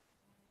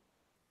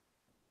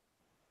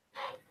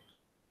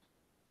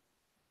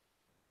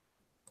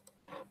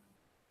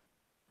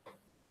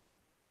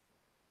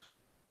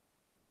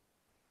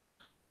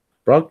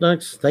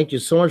 Brocknex, thank you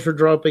so much for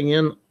dropping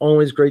in.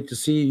 Always great to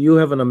see you. You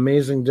have an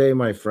amazing day,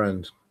 my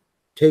friend.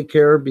 Take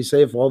care. Be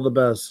safe. All the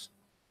best.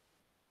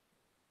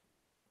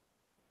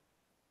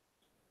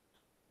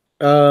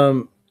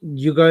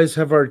 You guys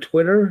have our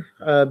Twitter,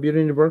 Beauty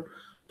and the Bro.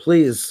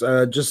 Please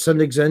just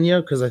send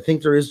Xenia because I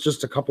think there is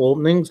just a couple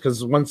openings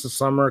because once the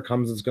summer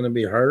comes, it's going to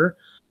be harder.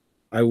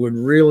 I would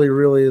really,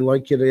 really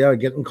like you to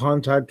get in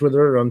contact with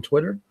her on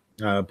Twitter,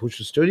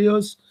 Puša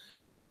Studios,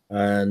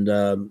 and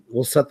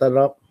we'll set that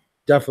up.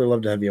 Definitely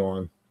love to have you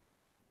on.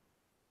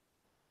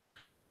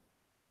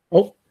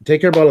 Oh, take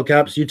care, bottle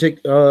caps. You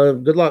take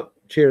good luck.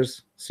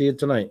 Cheers. See you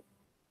tonight.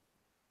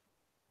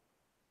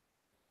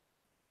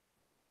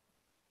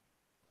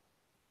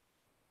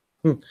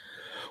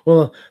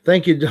 Well,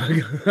 thank you,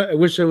 Doug. I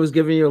wish I was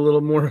giving you a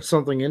little more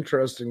something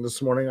interesting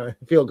this morning. I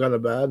feel kind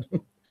of bad.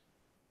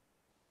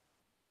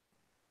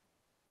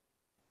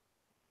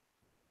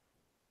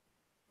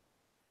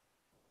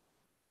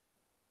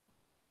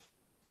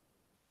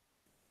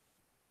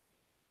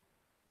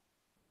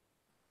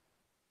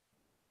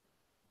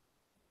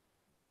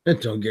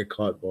 Don't get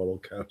caught, bottle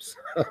caps.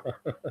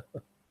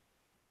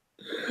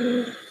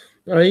 How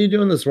are you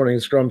doing this morning,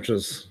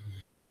 Scrumptious?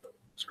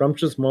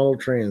 Scrumptious model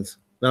trains.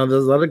 Now,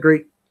 is that a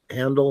great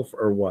handle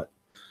or what?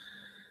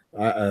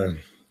 Uh,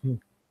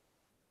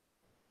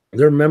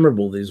 they're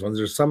memorable, these ones.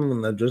 There's some of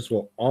them that just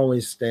will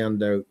always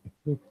stand out.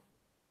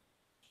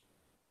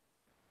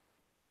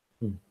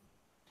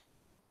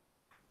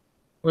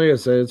 Like I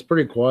said, it's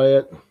pretty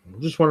quiet.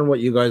 Just wondering what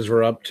you guys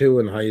were up to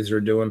and how you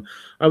are doing.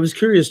 I was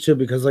curious too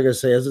because, like I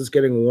say, as it's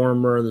getting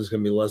warmer, there's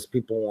going to be less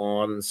people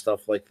on and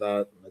stuff like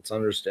that. It's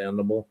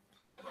understandable.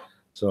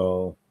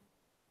 So,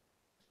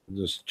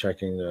 just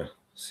checking to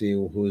see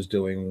who's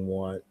doing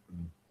what.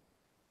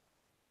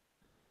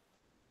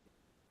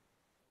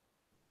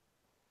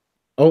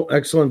 Oh,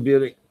 excellent,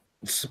 beauty.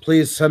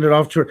 Please send it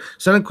off to her.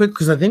 Send it quick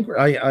because I think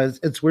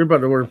it's weird,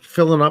 but we're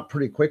filling up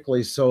pretty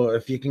quickly. So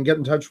if you can get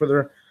in touch with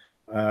her,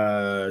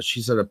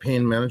 she's at a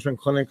pain management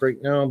clinic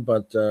right now,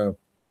 but she'll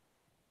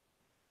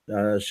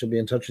be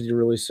in touch with you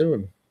really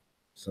soon.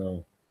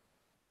 So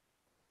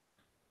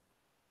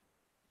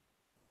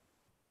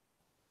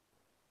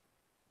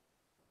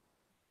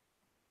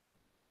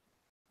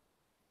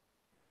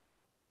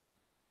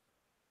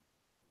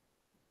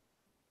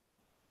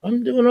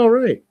I'm doing all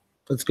right.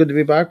 It's good to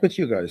be back with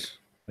you guys.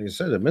 Like I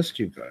said, I missed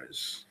you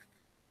guys.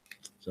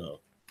 So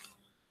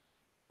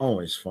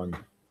always fun.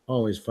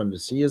 Always fun to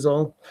see you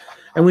all.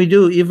 And we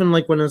do, even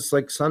like when it's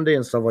like Sunday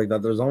and stuff like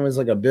that, there's always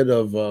like a bit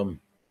of I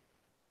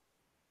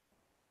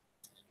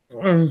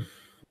don't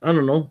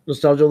know,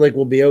 nostalgia. Like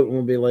we'll be out and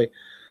we'll be like,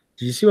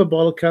 "Did you see what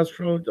Bottle Cast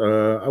wrote?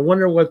 I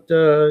wonder what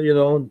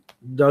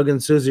Doug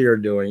and Susie are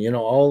doing."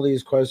 All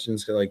these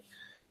questions, like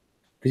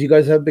because you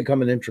guys have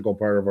become an integral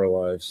part of our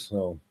lives.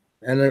 So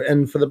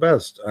and for the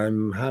best.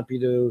 I'm happy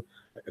to.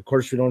 Of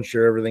course, we don't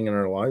share everything in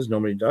our lives.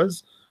 Nobody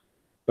does,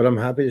 but I'm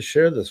happy to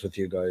share this with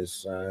you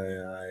guys.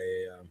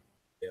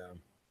 Yeah,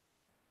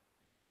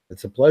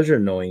 it's a pleasure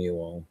knowing you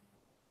all.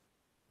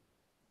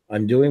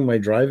 I'm doing my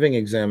driving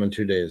exam in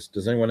 2 days.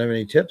 Does anyone have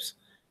any tips?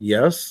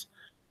 Yes.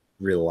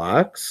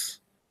 Relax.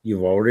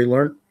 You've already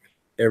learned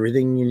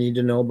everything you need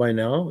to know by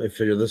now if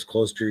you're this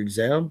close to your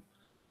exam,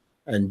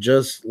 and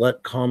just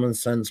let common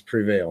sense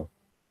prevail.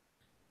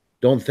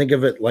 Don't think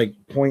of it like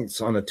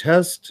points on a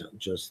test.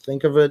 Just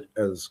think of it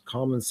as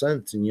common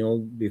sense and you'll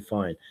be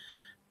fine.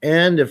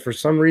 And if for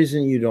some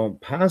reason you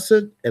don't pass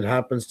it, it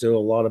happens to a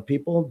lot of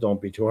people.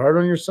 Don't be too hard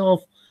on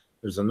yourself.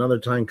 There's another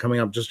time coming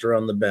up just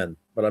around the bend,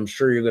 but I'm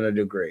sure you're going to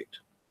do great.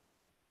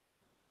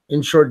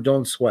 In short,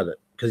 don't sweat it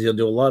because you'll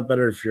do a lot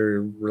better if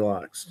you're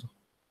relaxed.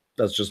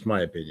 That's just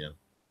my opinion.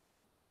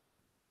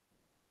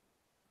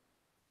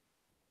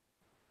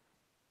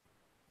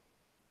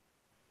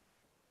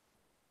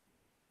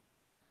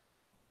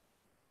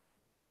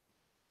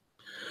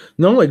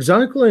 No,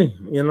 exactly.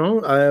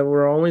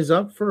 We're always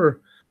up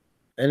for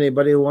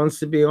anybody who wants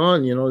to be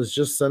on. Is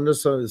just send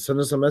us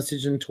a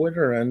message in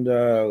Twitter, and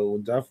we'll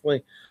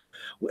definitely.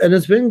 And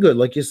it's been good,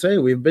 like you say.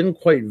 We've been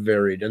quite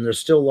varied, and there's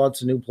still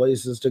lots of new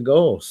places to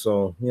go.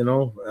 So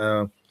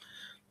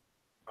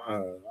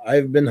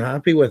I've been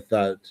happy with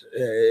that.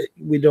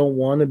 We don't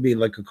want to be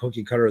like a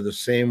cookie cutter, the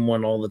same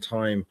one all the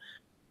time.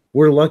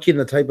 We're lucky in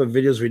the type of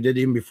videos we did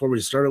even before we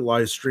started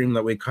live stream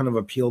that we kind of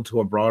appeal to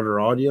a broader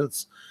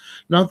audience.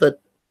 Not that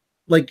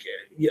like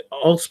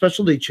all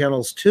specialty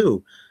channels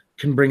too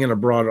can bring in a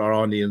broader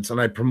audience,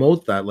 and I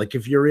promote that. Like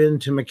if you're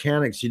into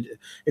mechanics,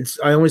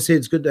 I always say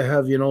it's good to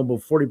have about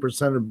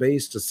 40% of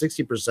base to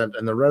 60%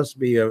 and the rest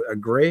be a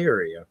gray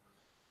area,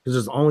 because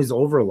there's always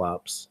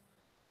overlaps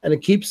and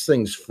it keeps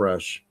things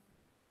fresh.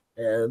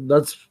 And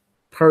that's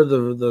part of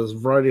the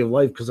variety of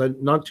life, because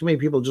not too many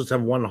people just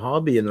have one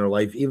hobby in their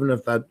life, even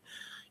if that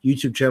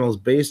YouTube channel is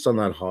based on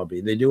that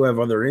hobby. They do have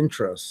other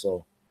interests,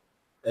 so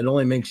it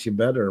only makes you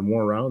better and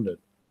more rounded.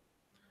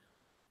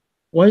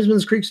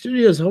 Wiseman's Creek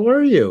Studios, how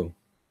are you?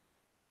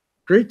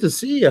 Great to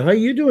see you. How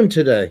you doing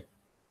today?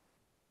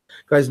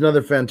 Guys,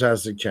 another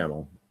fantastic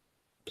channel.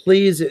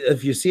 Please,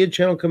 if you see a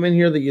channel come in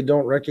here that you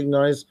don't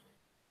recognize,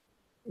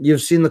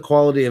 you've seen the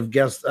quality of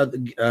guests.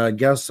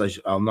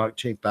 I'll not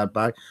take that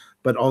back,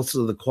 but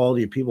also the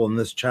quality of people in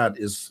this chat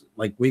is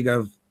like we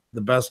have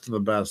the best of the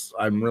best.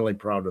 I'm really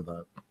proud of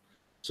that.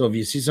 So if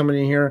you see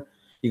somebody in here,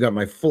 you got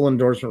my full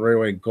endorsement right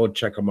away. Go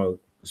check them out,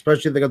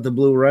 especially if they got the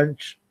blue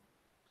wrench.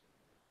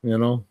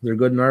 They're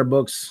good in our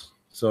books.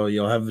 So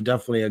you'll have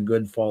definitely a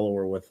good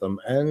follower with them,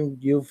 and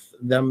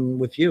them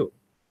with you.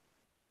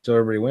 So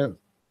everybody wins.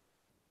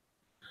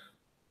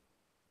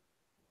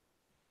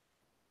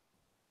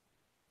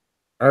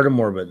 Artem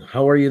Orbit,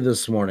 how are you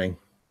this morning?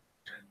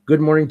 Good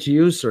morning to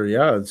you, sir.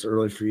 Yeah, it's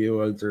early for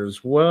you out there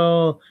as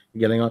well. You're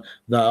getting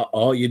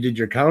on you did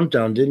your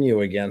countdown, didn't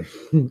you again?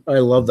 I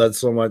love that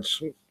so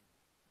much.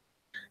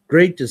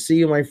 Great to see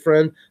you, my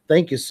friend.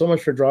 Thank you so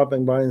much for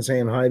dropping by and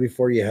saying hi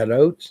before you head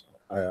out.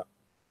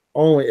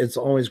 It's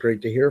always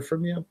great to hear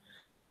from you.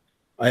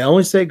 I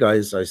always say,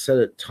 guys, I said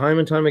it time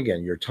and time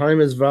again, your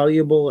time is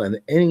valuable, and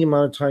any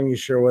amount of time you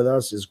share with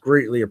us is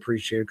greatly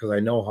appreciated because I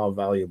know how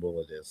valuable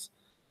it is.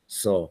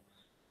 So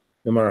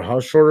no matter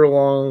how short or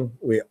long,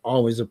 we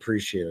always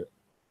appreciate it.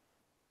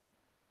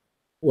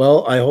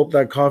 Well, I hope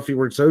that coffee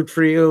works out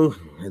for you.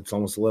 It's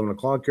almost 11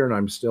 o'clock here, and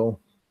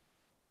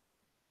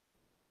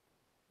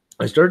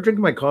I started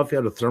drinking my coffee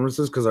out of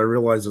thermoses because I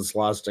realized it's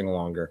lasting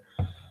longer.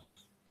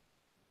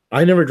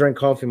 I never drank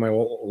coffee my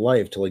whole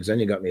life till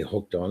Xenia got me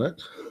hooked on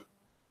it.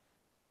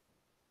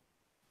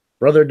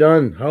 Brother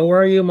Dunn, how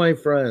are you, my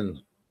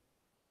friend?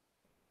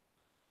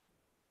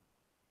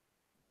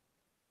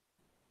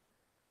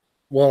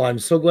 Well, I'm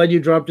so glad you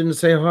dropped in to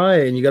say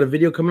hi, and you got a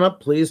video coming up.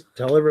 Please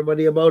tell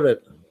everybody about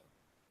it.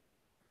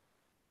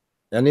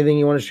 Anything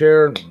you want to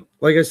share?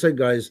 Like I said,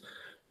 guys,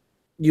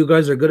 you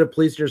guys are good at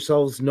policing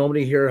yourselves.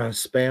 Nobody here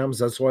has spams.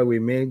 That's why we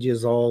made you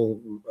as all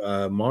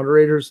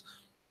moderators.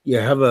 You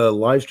have a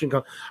live stream.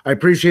 I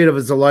appreciate if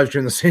it's a live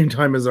stream the same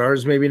time as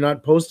ours, maybe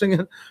not posting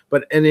it,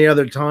 but any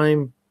other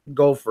time,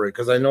 go for it,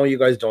 because I know you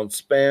guys don't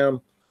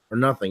spam or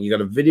nothing. You got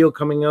a video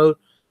coming out.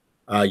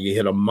 You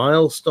hit a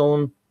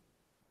milestone.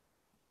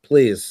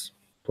 Please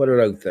put it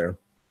out there.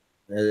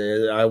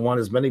 I want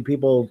as many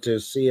people to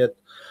see it.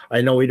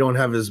 I know we don't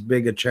have as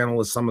big a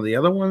channel as some of the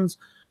other ones,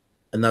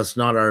 and that's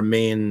not our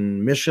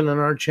main mission in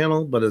our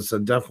channel, but it's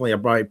definitely a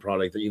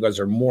byproduct that you guys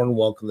are more than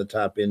welcome to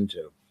tap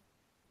into.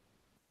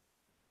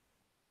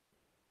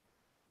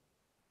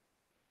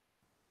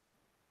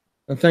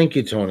 And thank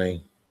you,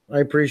 Tony. I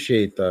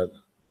appreciate that.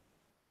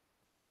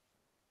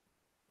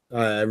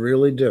 I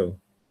really do.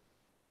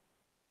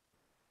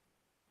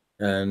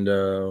 And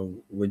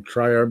we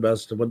try our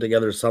best to put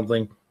together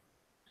something.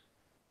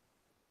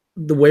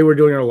 The way we're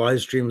doing our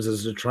live streams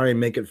is to try and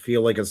make it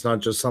feel like it's not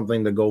just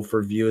something to go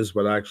for views,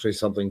 but actually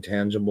something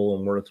tangible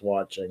and worth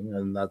watching.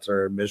 And that's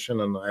our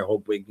mission. And I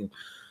hope we can.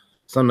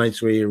 Some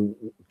nights we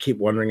keep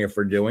wondering if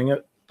we're doing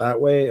it. that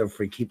way if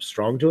we keep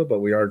strong to it, but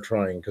we are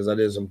trying because that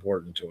is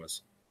important to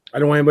us. I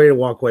don't want anybody to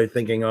walk away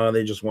thinking, oh,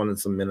 they just wanted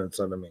some minutes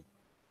out of me.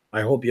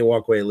 I hope you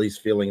walk away at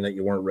least feeling that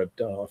you weren't ripped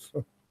off.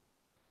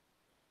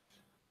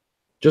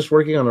 Just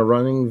working on a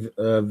running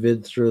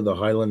vid through the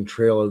Highland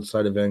Trail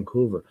outside of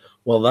Vancouver.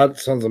 Well, that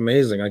sounds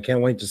amazing. I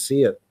can't wait to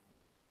see it.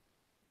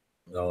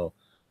 Oh,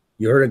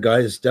 you heard it,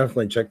 guys.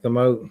 Definitely check them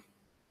out.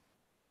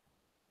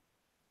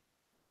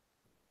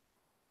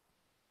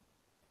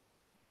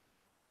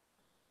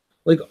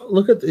 Like,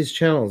 look at these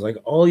channels. Like,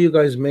 all you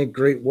guys make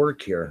great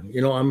work here.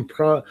 You know, I'm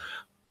proud.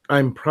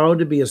 I'm proud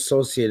to be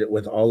associated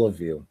with all of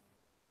you.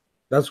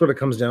 That's what it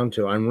comes down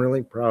to. I'm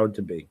really proud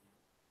to be,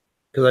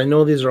 because I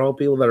know these are all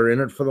people that are in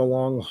it for the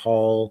long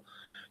haul,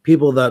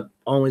 people that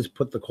always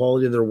put the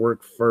quality of their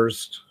work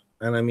first.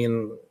 And I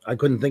mean, I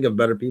couldn't think of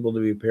better people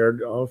to be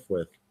paired off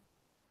with.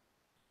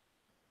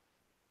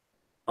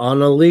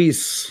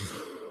 Annalise,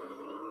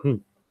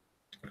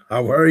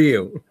 how are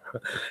you?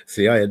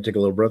 See, I had to take a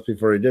little breath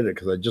before I did it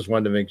because I just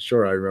wanted to make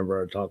sure I remember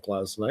our talk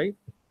last night.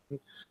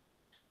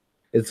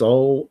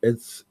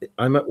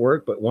 I'm at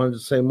work, but wanted to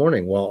say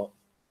morning. Well,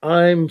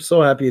 I'm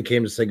so happy you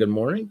came to say good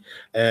morning,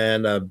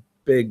 and a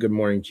big good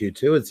morning to you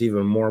too. It's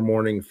even more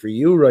morning for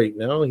you right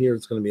now. Here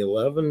it's going to be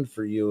 11.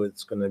 For you,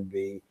 it's going to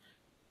be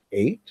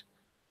 8.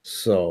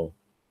 So,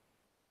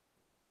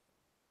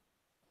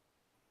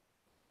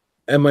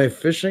 am I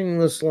fishing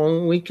this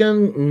long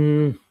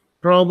weekend?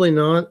 Probably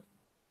not.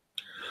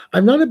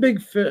 I'm not a big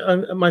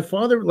my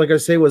father, like I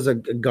say, was a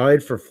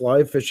guide for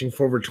fly fishing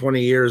for over 20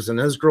 years. And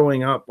as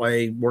growing up,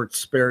 I worked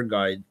spare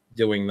guide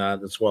doing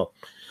that as well.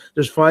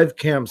 There's 5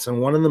 camps, and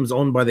one of them is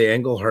owned by the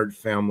Englehart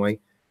family.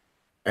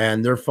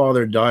 And their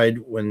father died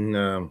when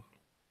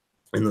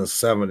in the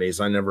 70s.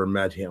 I never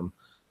met him.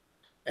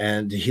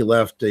 And he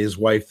left his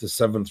wife, the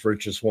 7th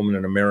richest woman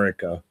in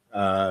America.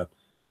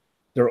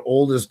 Their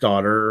oldest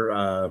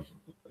daughter,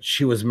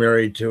 she was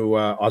married to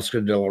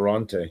Oscar de la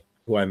Rente,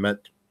 who I met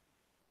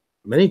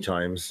many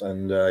times,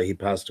 and he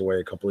passed away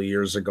a couple of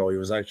years ago. He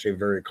was actually a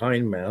very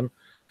kind man.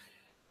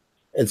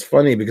 It's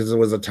funny because it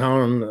was a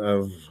town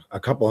of a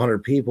couple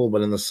hundred people,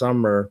 but in the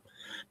summer,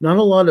 not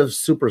a lot of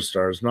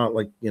superstars, not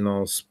like, you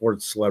know,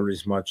 sports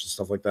celebrities much and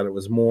stuff like that. It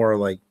was more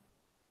like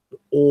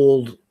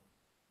old,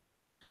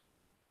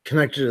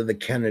 connected to the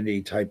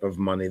Kennedy type of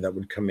money that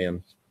would come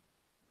in,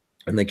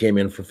 and they came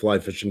in for fly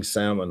fishing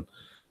salmon.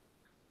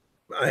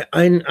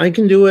 I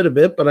can do it a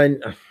bit, but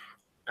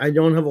I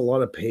don't have a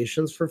lot of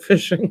patience for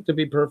fishing, to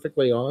be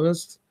perfectly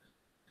honest.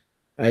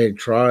 I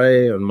try,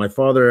 and my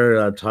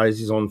father ties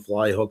his own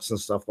fly hooks and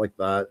stuff like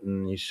that,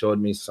 and he showed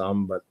me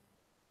some, but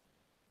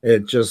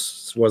it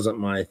just wasn't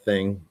my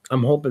thing.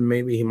 I'm hoping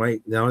maybe he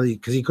might now,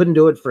 because he couldn't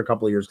do it for a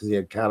couple of years because he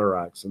had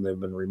cataracts and they've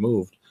been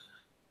removed.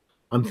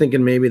 I'm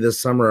thinking maybe this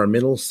summer our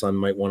middle son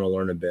might want to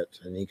learn a bit,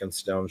 and he can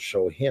sit down and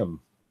show him.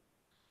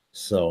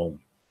 So,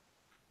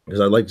 because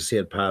I'd like to see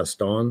it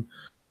passed on.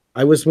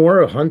 I was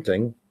more of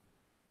hunting,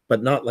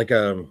 but not like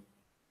a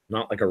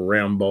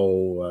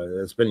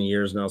Rambo. It's been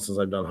years now since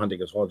I've done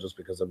hunting as well, just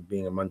because of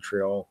being in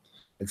Montreal.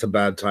 It's a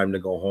bad time to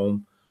go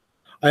home.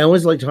 I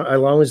always liked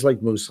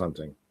moose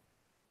hunting.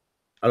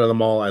 Out of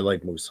them all, I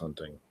like moose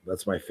hunting.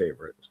 That's my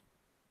favorite.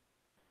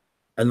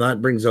 And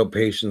that brings out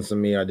patience in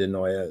me I didn't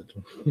know I had.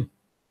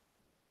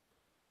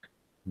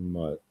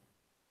 But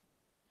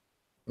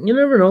you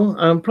never know.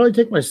 I'll probably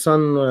take my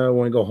son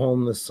when I go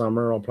home this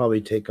summer. I'll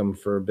probably take him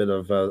for a bit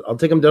of. I'll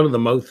take him down to the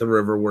mouth of the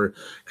river,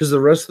 because the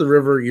rest of the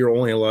river you're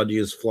only allowed to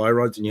use fly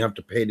rods, and you have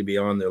to pay to be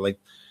on there. Like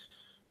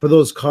for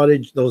those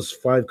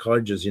 5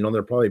 cottages, you know,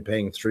 they're probably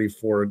paying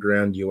 3-4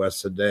 grand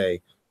US a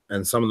day,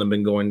 and some of them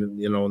been going.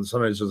 You know, and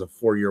sometimes there's a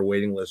 4-year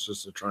waiting list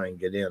just to try and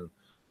get in.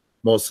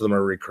 Most of them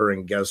are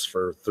recurring guests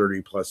for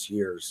 30 plus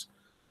years.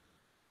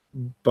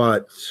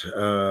 But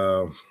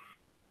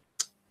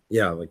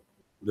yeah, like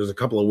there's a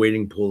couple of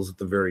waiting pools at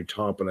the very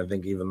top, and I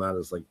think even that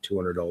is like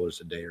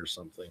 $200 a day or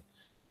something.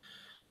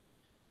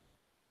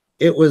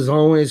 It was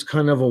always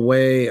kind of a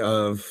way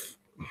of,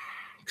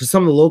 because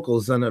some of the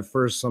locals then at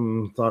first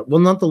some thought,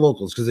 well, not the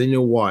locals, because they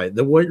knew why.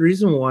 The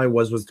reason why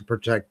was to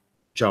protect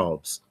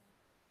jobs.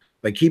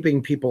 By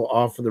keeping people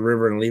off of the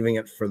river and leaving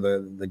it for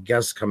the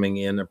guests coming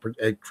in,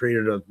 it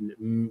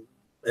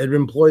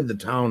employed the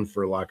town,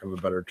 for lack of a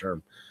better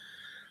term.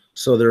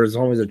 So there is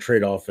always a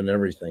trade-off in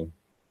everything.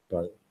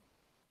 But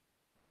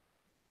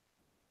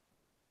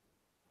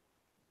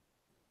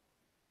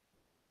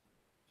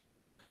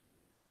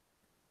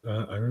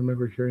I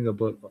remember hearing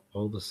about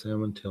all the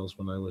salmon tails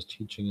when I was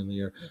teaching in the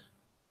year.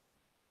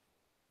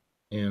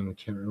 And I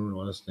can't remember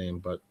her last name,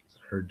 but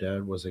her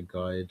dad was a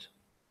guide,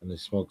 and they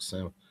smoked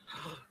salmon.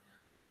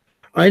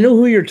 I know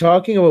who you're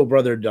talking about,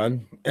 Brother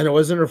Dunn, and it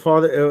wasn't her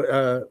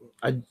father.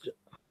 I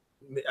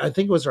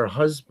think it was her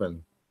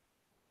husband.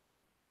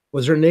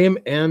 Was her name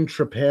Anne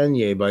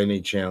Trepanier by any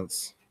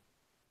chance?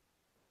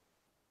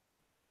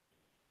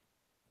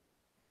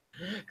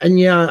 And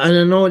yeah, and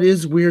I know it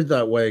is weird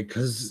that way,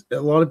 because a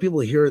lot of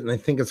people hear it and they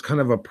think it's kind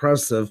of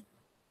oppressive.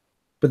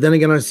 But then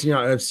again, I've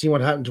seen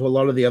what happened to a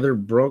lot of the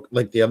other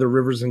like the other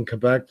rivers in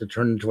Quebec, to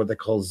turn into what they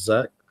call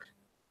Zec.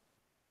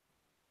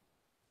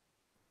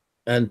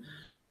 And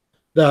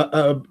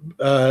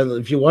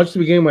if you watch the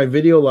beginning of my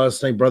video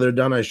last night, Brother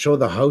Dunn, I showed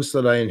the house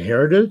that I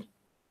inherited.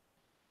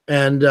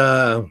 And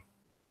yeah,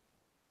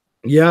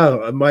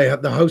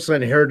 the house I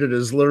inherited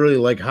is literally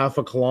like half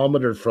a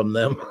kilometer from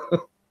them.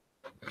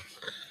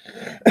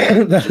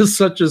 That is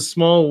such a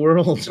small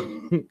world.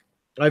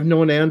 I've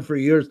known Anne for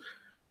years.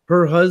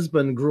 Her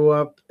husband grew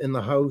up in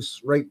the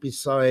house right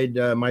beside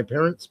my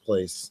parents'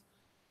 place.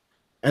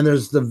 And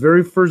there's the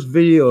very first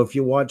video, if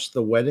you watch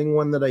the wedding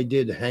one that I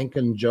did, Hank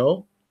and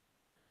Joe.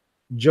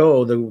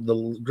 Joe,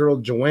 the girl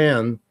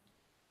Joanne,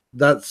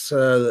 that's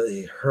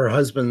her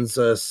husband's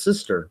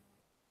sister.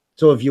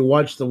 So if you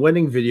watch the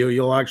wedding video,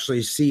 you'll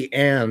actually see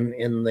Anne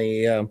in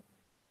the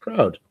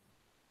crowd.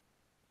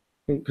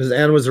 Because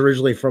Anne was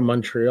originally from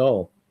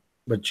Montreal,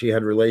 but she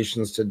had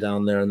relations to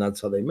down there, and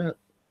that's how they met.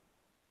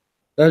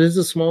 That is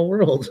a small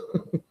world.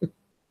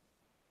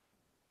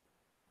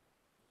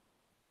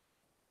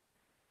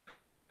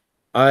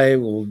 I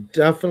will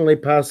definitely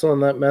pass on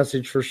that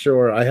message for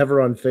sure. I have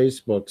her on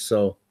Facebook,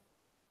 so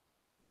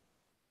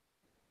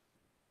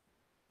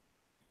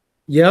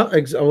yeah.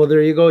 Well,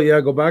 there you go.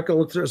 Yeah, go back and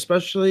look through,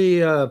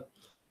 especially a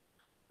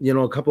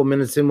couple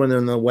minutes in when they're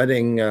in the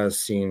wedding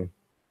scene.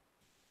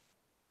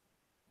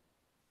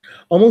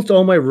 Almost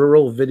all my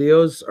rural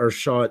videos are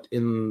shot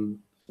in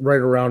right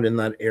around in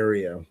that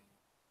area.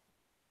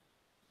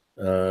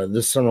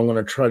 This summer, I'm going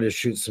to try to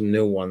shoot some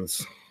new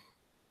ones.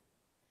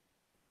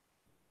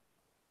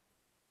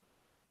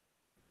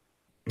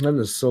 That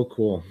is so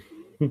cool.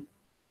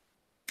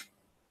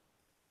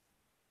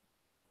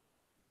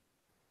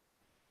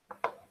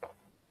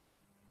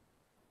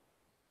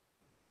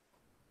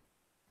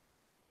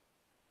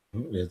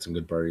 We had some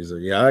good parties there.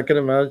 Yeah, I can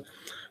imagine.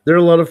 They're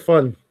a lot of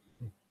fun.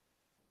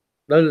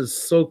 That is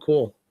so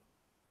cool.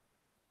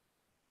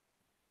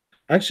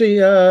 Actually,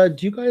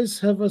 do you guys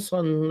have us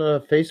on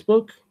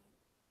Facebook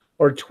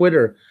or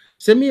Twitter?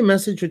 Send me a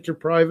message with your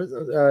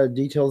private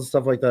details and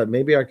stuff like that.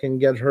 Maybe I can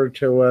get her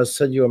to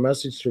send you a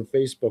message through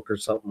Facebook or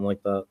something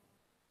like that.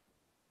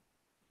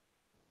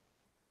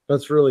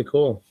 That's really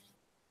cool.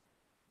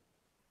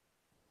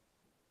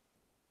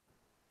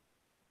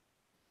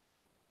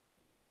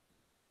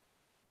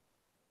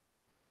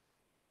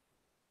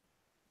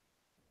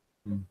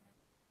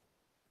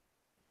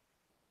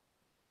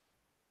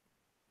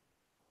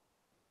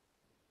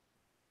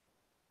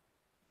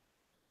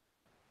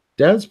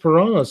 Dad's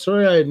Piranha.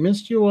 Sorry, I had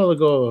missed you a while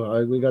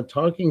ago. We got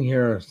talking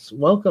here.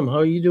 Welcome. How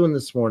are you doing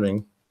this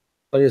morning?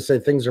 Like I say,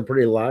 things are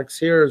pretty lax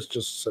here. It's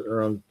just sitting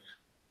around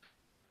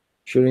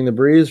shooting the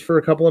breeze for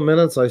a couple of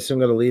minutes. I soon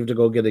got to leave to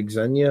go get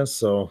Xenia,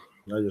 so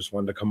I just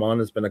wanted to come on.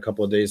 It's been a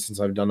couple of days since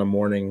I've done a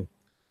morning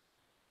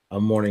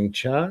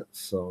chat,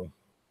 so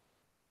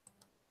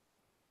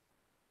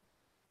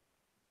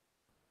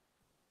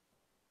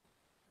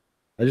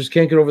I just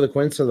can't get over the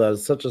coincidence of that.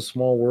 It's such a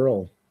small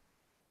world.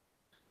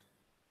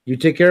 You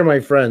take care,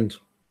 my friend.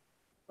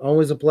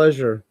 Always a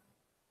pleasure.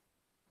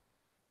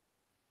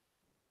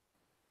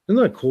 Isn't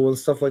that cool when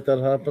stuff like that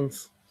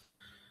happens?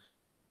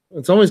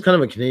 It's always kind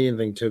of a Canadian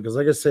thing too, because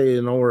like I say,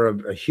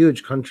 we're a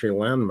huge country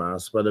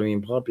landmass, but I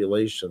mean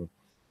population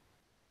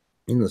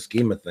in the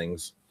scheme of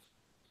things,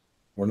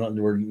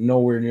 we're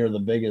nowhere near the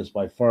biggest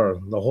by far.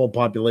 The whole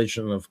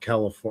population of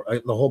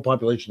California, the whole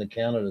population of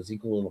Canada is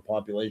equal to the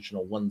population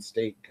of one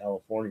state,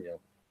 California.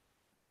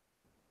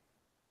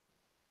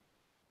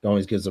 It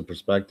always gives a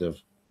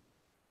perspective.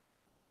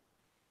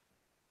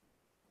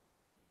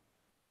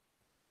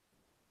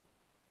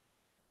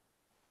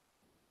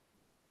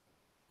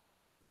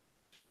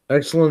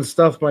 Excellent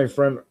stuff, my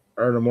friend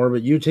Artemore.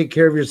 But you take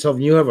care of yourself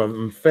and you have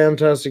a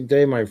fantastic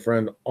day, my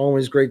friend.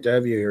 Always great to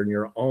have you here, and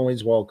you're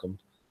always welcome.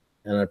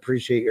 And I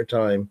appreciate your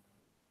time.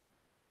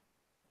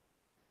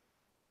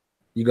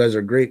 You guys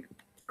are great,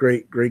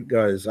 great, great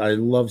guys. I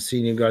love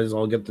seeing you guys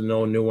all get to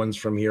know new ones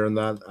from here and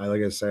that.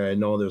 Like I say, I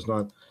know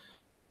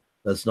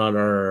that's not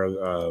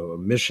our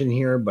mission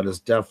here, but it's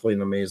definitely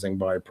an amazing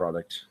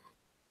byproduct.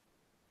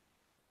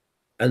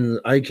 And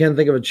I can't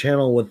think of a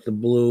channel with the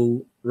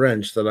blue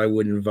wrench that I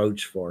wouldn't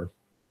vouch for,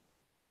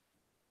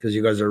 because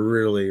you guys are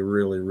really,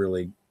 really,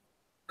 really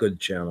good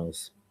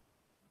channels.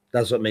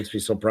 That's what makes me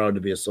so proud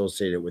to be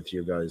associated with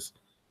you guys,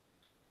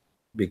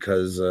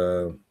 because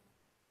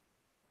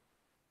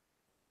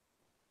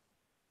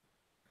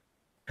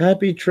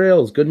happy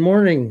trails. Good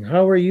morning.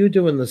 How are you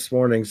doing this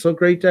morning? So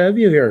great to have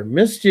you here.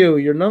 Missed you.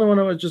 You're another one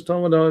I was just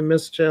talking about. I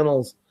missed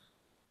channels.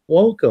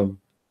 Welcome.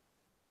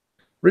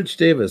 Rich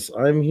Davis.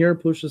 I'm here,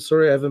 Pusa.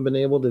 Sorry, I haven't been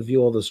able to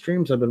view all the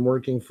streams. I've been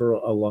working for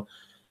a lot.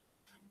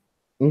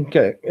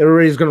 Okay.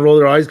 Everybody's going to roll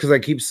their eyes because I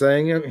keep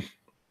saying it.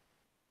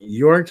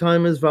 Your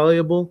time is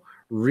valuable.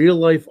 Real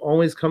life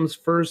always comes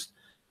first.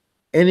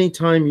 Any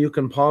time you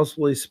can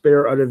possibly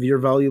spare out of your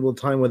valuable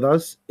time with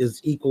us is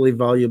equally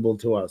valuable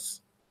to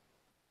us.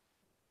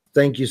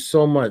 Thank you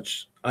so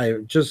much. I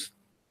just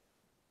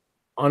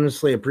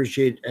honestly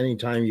appreciate any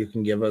time you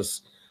can give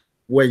us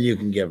when you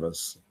can give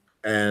us.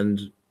 And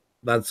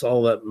that's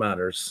all that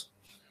matters.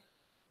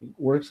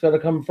 Work's got to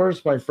come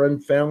first, my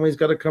friend. Family's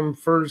got to come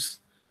first.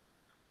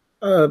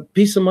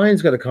 Peace of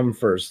mind's got to come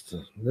first.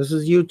 This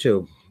is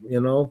YouTube.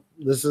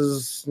 This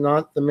is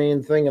not the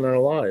main thing in our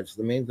lives.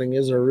 The main thing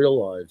is our real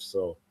lives.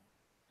 So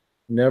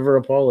never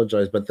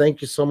apologize. But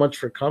thank you so much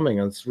for coming.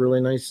 It's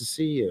really nice to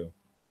see you.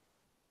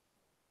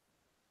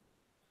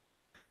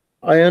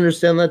 I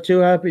understand that too.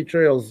 Happy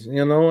trails,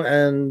 and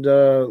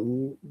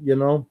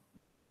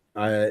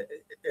I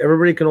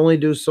everybody can only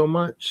do so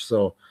much.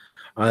 So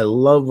I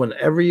love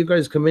whenever you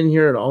guys come in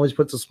here, it always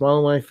puts a smile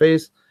on my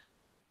face.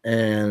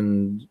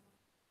 And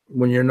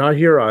when you're not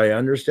here, I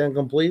understand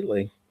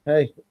completely.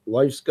 Hey,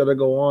 life's got to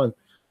go on.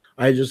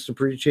 I just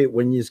appreciate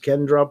when you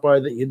can drop by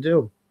that you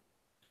do.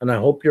 And I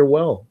hope you're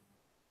well.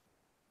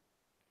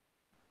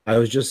 I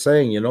was just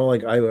saying,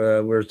 like we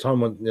were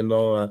talking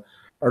about,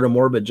 Artem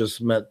Orbit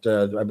just met,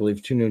 I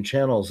believe, two new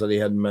channels that he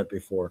hadn't met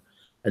before.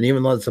 And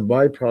even though it's a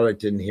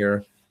byproduct in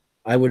here,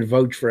 I would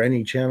vouch for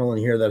any channel in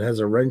here that has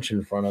a wrench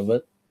in front of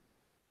it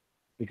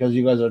because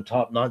you guys are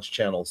top notch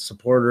channels,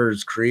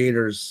 supporters,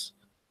 creators,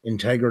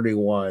 integrity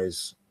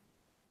wise.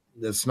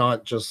 It's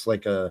not just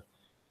like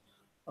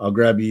I'll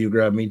grab you, you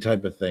grab me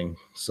type of thing.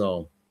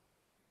 So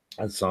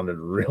that sounded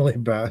really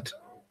bad.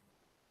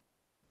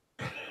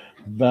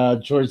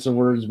 Bad choice of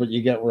words, but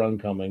you get where I'm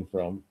coming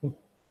from.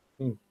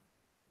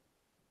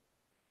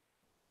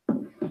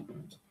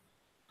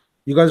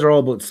 You guys are all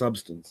about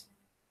substance.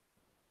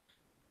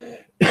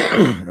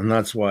 And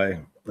that's why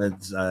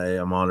I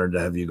am honored to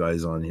have you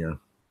guys on here.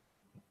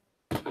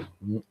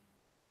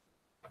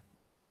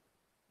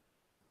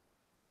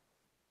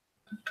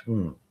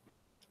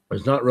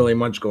 There's not really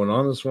much going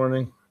on this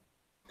morning.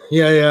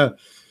 Yeah.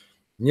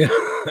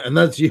 And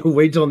that's you.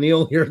 Wait till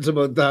Neil hears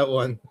about that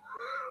one.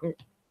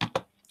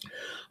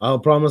 I'll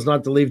promise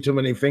not to leave too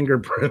many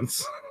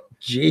fingerprints.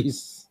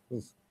 Jeez.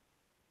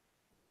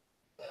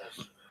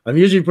 I'm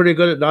usually pretty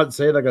good at not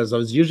saying that because I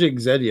was usually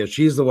Xenia.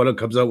 She's the one who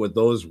comes out with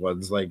those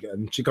ones,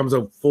 and she comes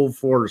out full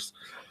force.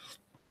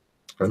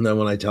 And then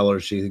when I tell her,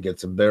 she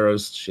gets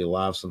embarrassed. She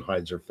laughs and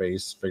hides her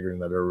face, figuring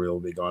that her reel will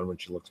be gone when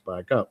she looks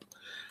back up.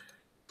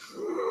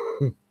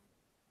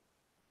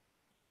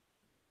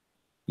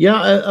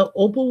 Yeah,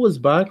 Opal was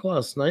back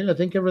last night. I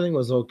think everything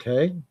was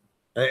okay.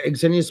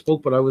 Xenia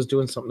spoke, but I was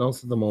doing something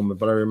else at the moment.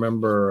 But I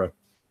remember,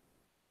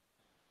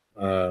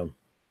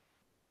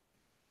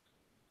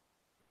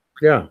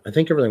 yeah, I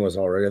think everything was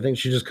all right. I think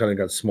she just kind of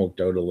got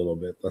smoked out a little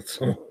bit. That's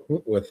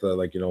with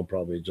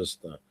probably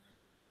just the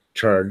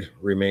charred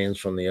remains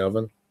from the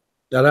oven.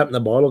 That happened to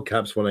bottle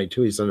caps one night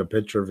too. He sent a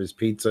picture of his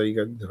pizza. He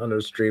got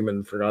Hunter stream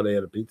and forgot he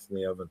had a pizza in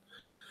the oven.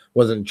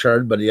 Wasn't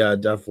charred, but yeah,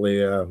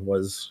 definitely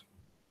was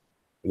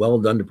well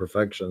done to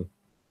perfection.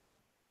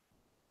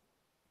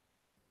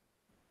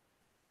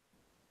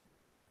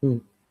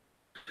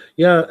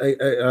 Yeah,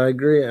 I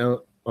agree.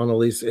 On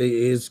Elise,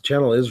 his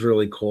channel is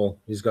really cool.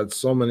 He's got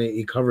so many.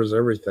 He covers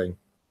everything.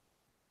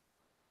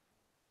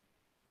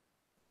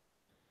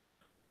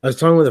 I was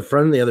talking with a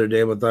friend the other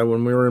day about that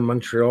when we were in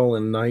Montreal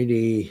in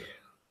 90.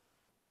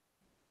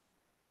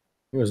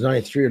 It was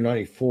 93 or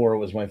 94. It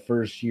was my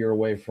first year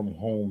away from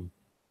home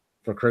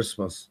for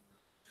Christmas.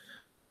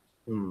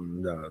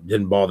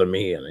 Didn't bother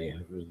me any.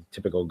 Was a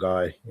typical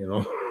guy.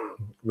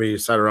 We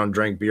sat around,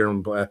 drank beer,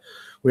 and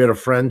we had a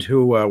friend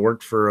who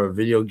worked for a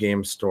video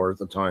game store at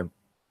the time,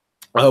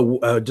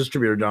 a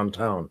distributor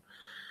downtown,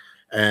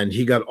 and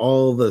he got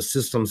all the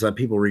systems that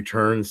people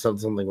returned, said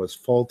something was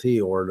faulty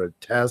or to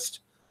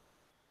test,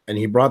 and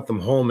he brought them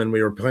home, and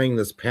we were playing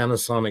this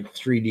Panasonic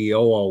 3DO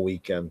all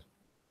weekend.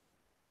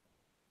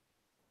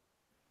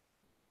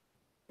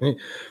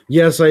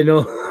 Yes, I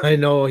know. I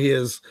know he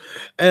is.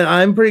 And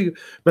I'm pretty,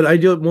 but I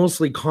do it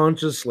mostly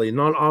consciously.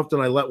 Not often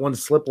I let one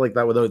slip like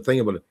that without thinking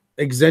about it.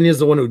 Xenia's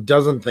the one who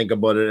doesn't think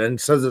about it and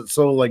says it's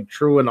so like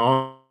true and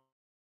on.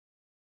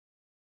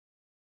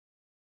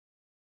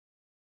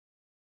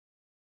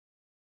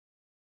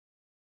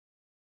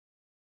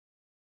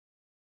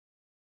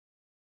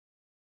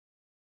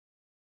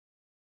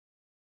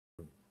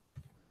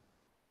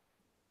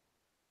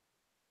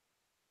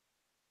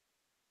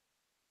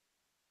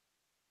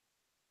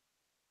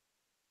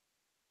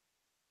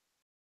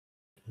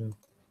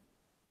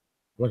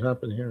 What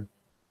happened here?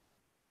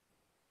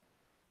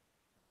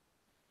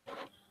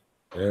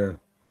 There.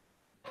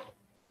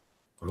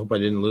 I hope I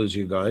didn't lose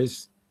you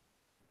guys.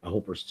 I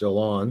hope we're still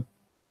on.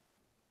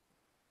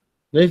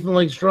 Nathan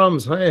likes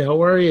drums. Hey,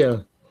 how are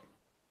you?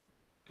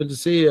 Good to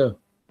see you.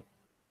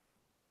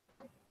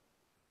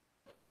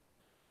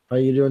 How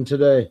you doing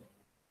today?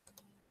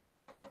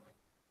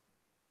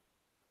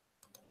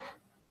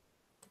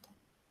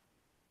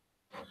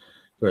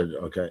 Good.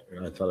 Okay.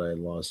 I thought I had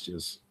lost you.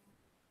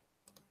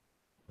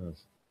 Yeah.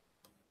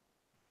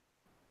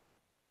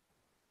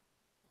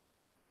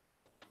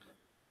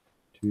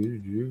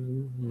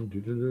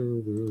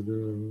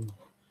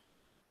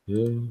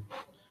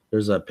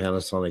 There's that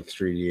Panasonic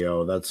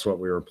 3DO. That's what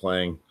we were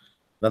playing.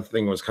 That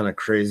thing was kind of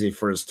crazy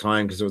for its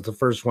time because it was the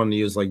first one to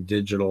use like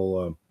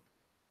digital.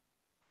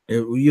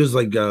 It used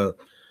like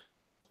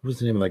what's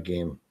the name of that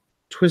game?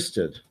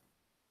 Twisted.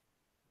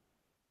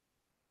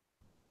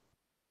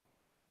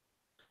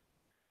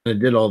 And it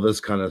did all this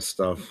kind of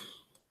stuff.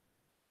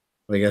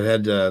 Like I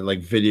had like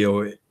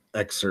video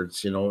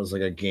excerpts, it was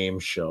like a game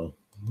show.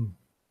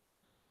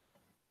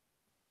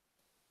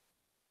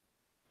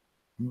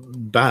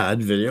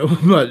 Bad video,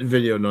 but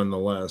video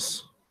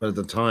nonetheless. But at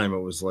the time,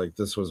 it was like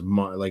this was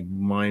like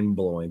mind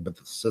blowing. But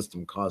the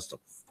system cost a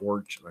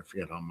fortune. I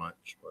forget how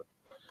much, but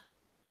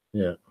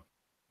yeah.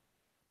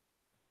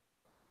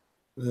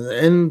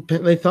 And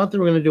they thought they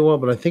were going to do well,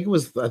 but I think it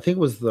was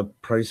the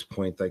price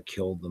point that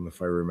killed them,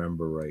 if I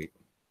remember right.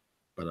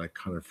 But I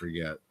kind of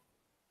forget.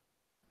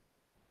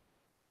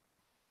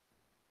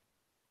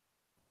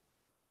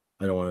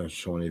 I don't want to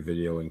show any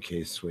video in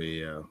case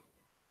we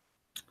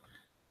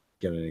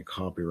get any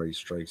copyright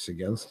strikes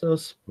against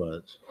us.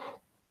 But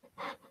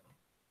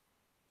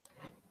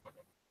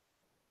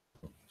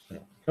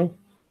oh,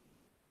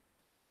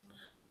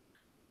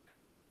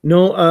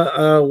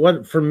 no,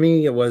 what for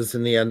me it was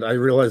in the end, I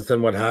realized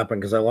then what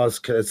happened because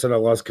it said I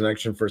lost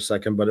connection for a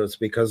second, but it was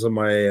because of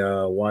my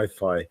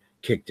Wi-Fi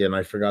kicked in.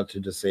 I forgot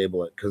to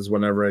disable it because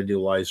whenever I do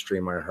live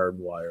stream, I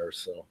hardwire.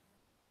 So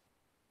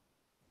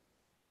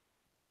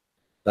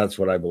that's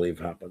what I believe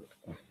happened,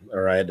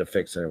 or I had to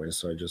fix anyway.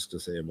 So I just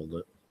disabled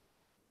it.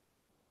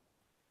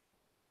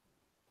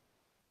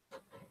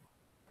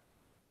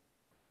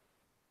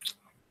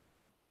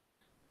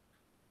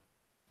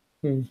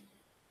 Hmm.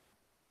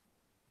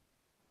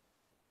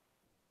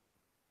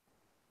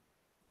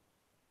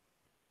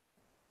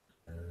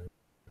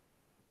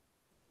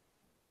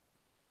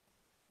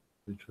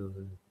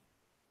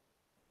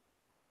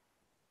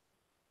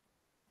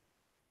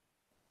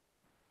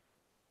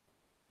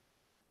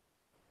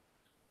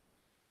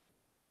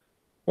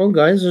 Well,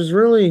 guys, there's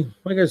really,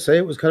 like I say,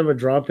 it was kind of a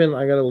drop in.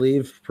 I got to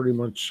leave pretty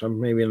much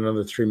maybe in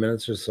another 3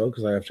 minutes or so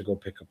because I have to go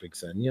pick up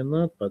Xenia and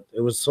that. But it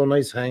was so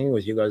nice hanging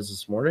with you guys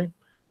this morning.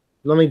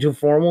 Nothing too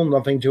formal,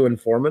 nothing too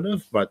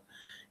informative, but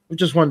we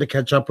just wanted to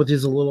catch up with you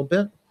a little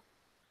bit.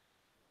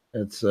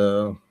 It's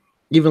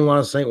even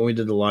last night when we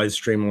did the live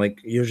stream, like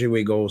usually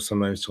we go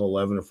sometimes till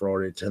 11 if we're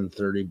already at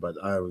 10:30, but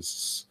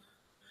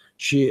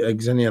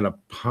Xenia had a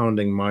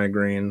pounding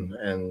migraine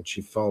and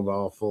she felt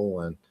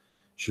awful and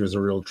she was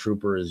a real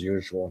trooper as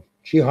usual.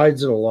 She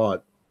hides it a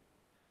lot.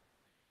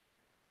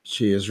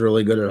 She is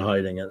really good at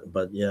hiding it,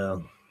 but yeah.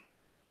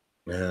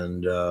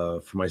 And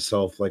for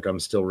myself, like I'm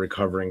still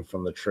recovering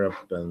from the trip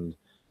and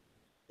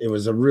it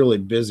was a really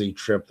busy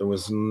trip. There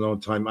was no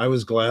time. I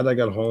was glad I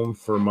got home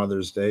for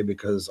Mother's Day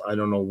because I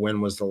don't know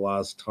when was the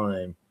last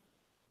time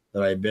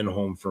that I had been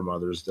home for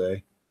Mother's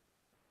Day.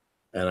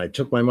 And I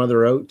took my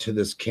mother out to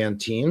this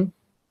canteen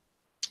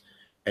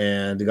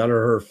and got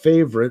her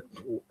favorite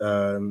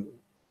um,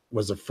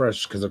 was a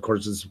fresh because of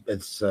course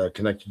it's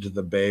connected to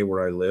the bay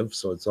where I live,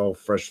 so it's all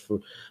fresh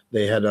food.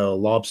 They had a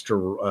lobster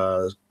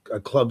a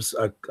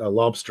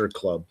lobster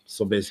club,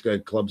 so basically a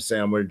club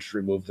sandwich,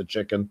 remove the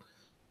chicken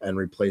and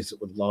replace it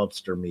with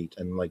lobster meat,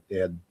 and like they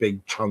had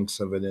big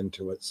chunks of it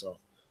into it. So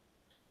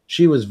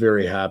she was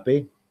very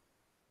happy.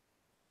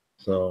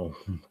 So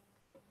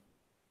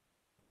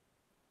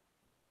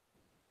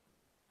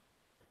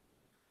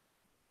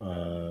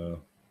uh,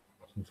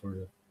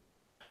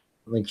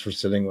 thanks for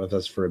sitting with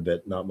us for a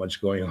bit. Not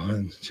much going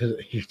on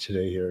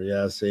today here.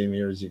 Yeah, same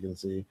here as you can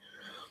see.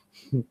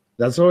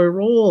 That's how I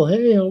roll.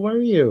 Hey, how are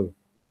you?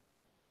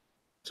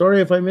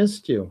 Sorry if I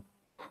missed you.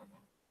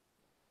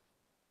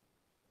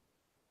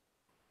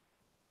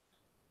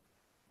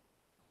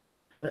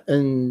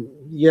 And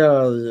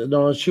yeah,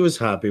 no, she was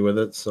happy with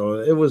it, so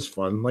it was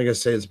fun. Like I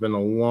say, it's been a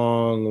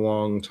long,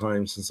 long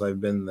time since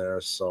I've been there,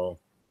 so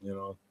you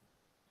know,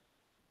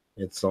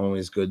 it's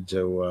always good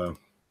to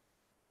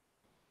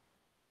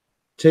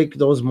take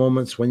those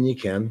moments when you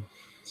can.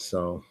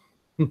 So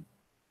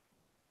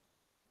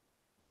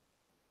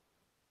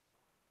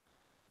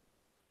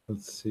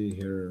let's see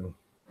here.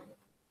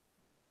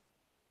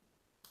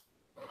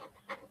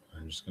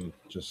 I'm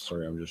just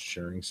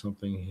sharing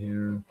something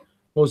here.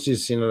 Most of you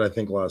seen it, I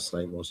think, last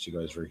night. Most of you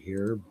guys were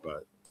here,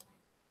 but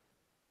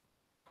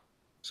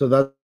so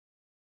that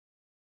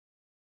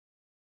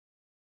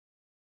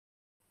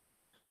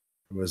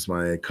was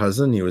my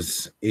cousin. He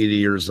was 80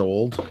 years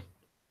old,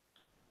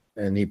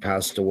 and he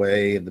passed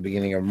away at the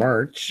beginning of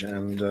March.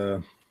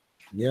 And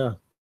yeah,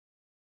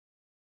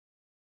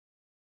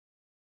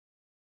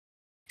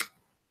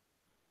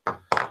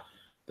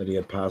 that he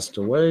had passed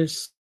away.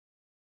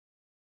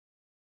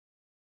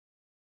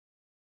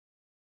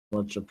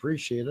 Much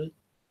appreciated.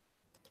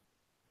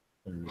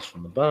 There's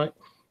from the back.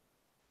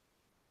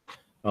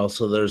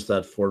 Also, there's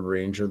that Ford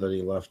Ranger that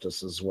he left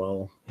us as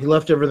well. He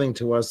left everything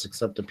to us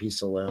except a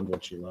piece of land,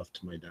 which he left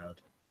to my dad.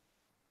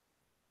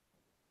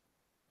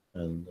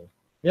 And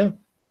yeah,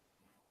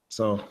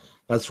 so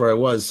that's where I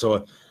was.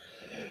 So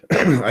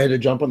I had to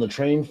jump on the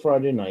train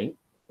Friday night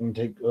and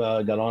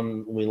got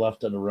on. We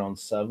left at around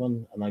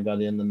 7, and I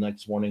got in the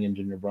next morning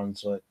into New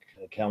Brunswick,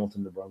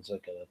 Hamilton, New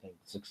Brunswick, at I think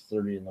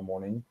 6:30 in the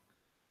morning,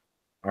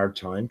 our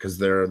time, because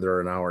they're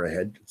an hour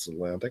ahead. It's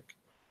Atlantic.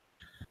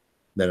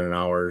 Then an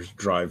hour's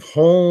drive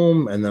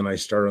home, and then I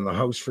start on the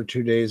house for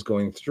 2 days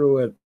going through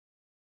it.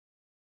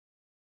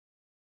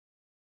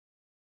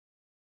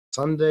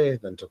 Sunday,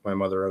 then took my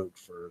mother out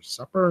for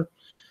supper.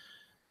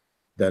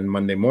 Then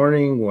Monday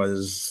morning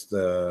was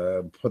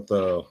put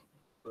the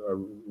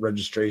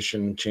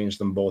registration, changed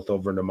them both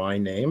over to my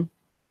name.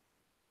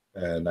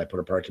 And I put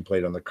a parking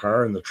plate on the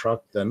car and the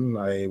truck. Then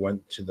I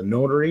went to the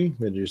notary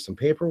to do some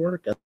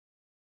paperwork.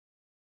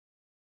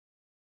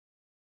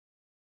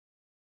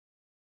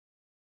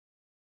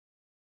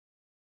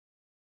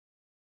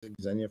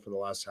 Xenia for the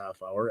last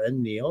half hour,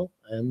 and Neil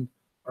and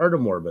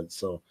Artemorbid.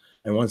 So,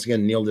 and once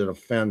again, Neil did a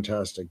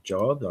fantastic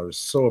job. I was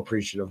so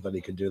appreciative that he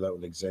could do that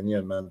with Xenia.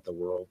 It meant the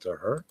world to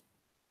her.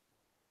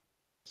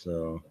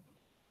 So,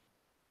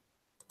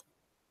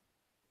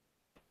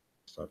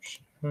 stop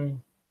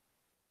sharing.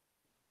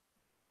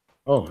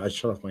 Oh, I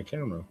shut off my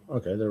camera.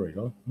 Okay, there we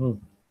go.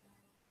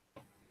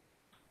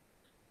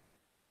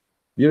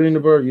 Beauty and the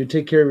Bird, you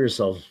take care of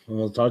yourself, and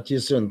we'll talk to you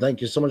soon. Thank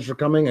you so much for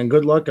coming, and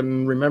good luck.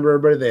 And remember,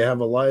 everybody, they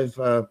have a live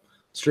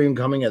stream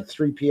coming at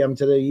 3 p.m.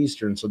 today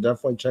Eastern, so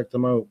definitely check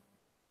them out.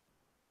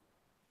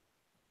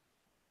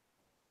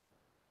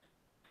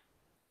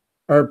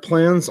 Our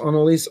plans,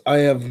 Annalise, I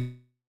have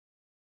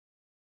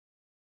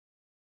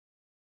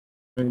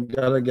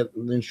gotta get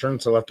the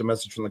insurance. I left a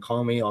message from the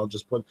call me. I'm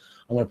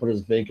gonna put it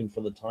as vacant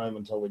for the time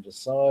until we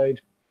decide.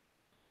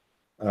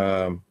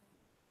 And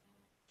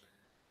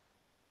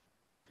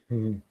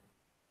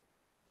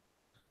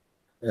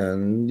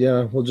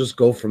yeah, we'll just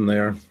go from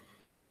there.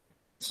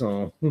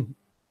 So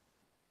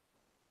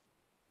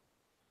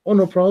oh,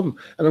 no problem.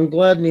 And I'm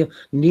glad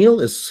Neil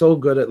is so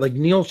good at, like,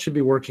 Neil should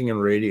be working in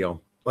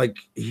radio. Like,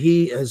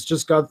 he has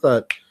just got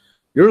that.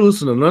 You're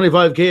listening to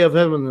 95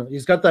 KFM, and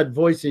he's got that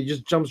voice. And he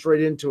just jumps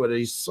right into it.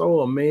 He's so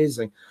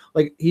amazing.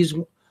 Like, he's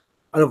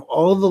out of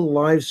all the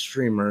live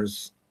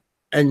streamers,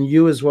 and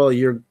you as well.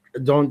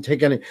 Don't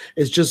take any.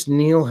 It's just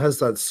Neil has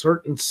that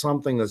certain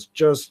something that's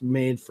just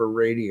made for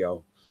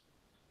radio.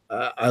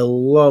 I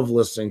love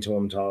listening to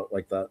him talk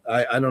like that.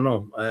 I don't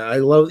know. I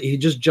love. He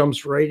just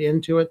jumps right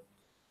into it.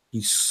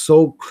 He's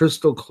so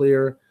crystal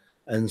clear,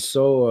 and he's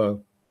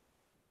so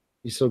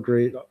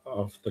great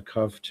off the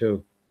cuff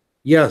too.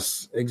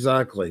 Yes,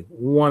 exactly.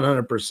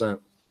 100%.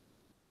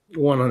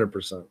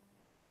 100%.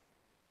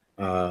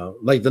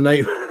 Like the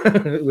night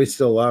we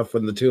still laugh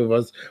when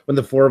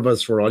the four of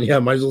us were on. Yeah,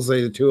 might as well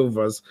say the two of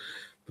us.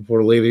 The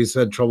poor ladies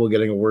had trouble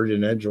getting a word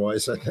in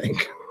edgewise, I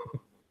think.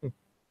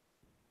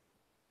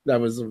 That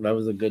was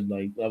a good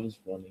night. That was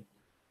funny.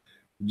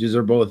 These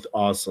are both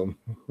awesome.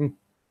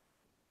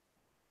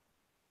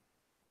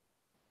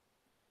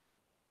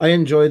 I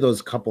enjoy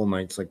those couple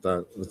nights like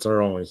that. It's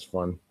are always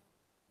fun.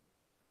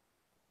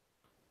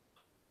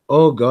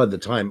 Oh God, the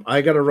time.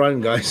 I gotta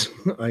run, guys.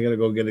 I gotta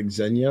go get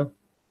Xenia.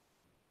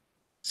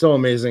 So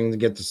amazing to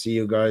get to see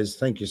you guys.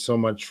 Thank you so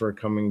much for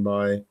coming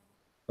by.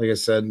 Like I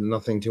said,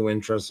 nothing too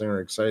interesting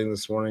or exciting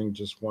this morning.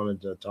 Just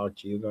wanted to talk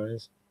to you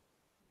guys.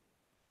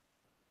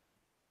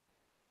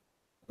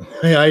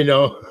 I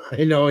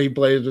know he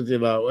plays with you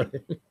that way.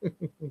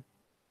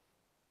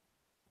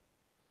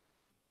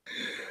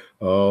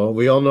 Oh,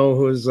 we all know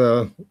who's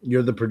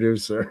you're the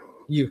producer.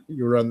 You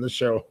run the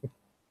show.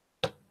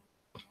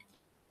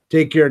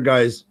 Take care,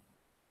 guys.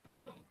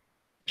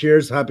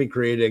 Cheers, happy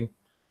creating.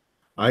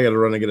 I gotta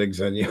run and get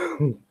Xenia.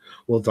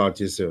 We'll talk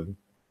to you soon.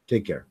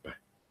 Take care. Bye.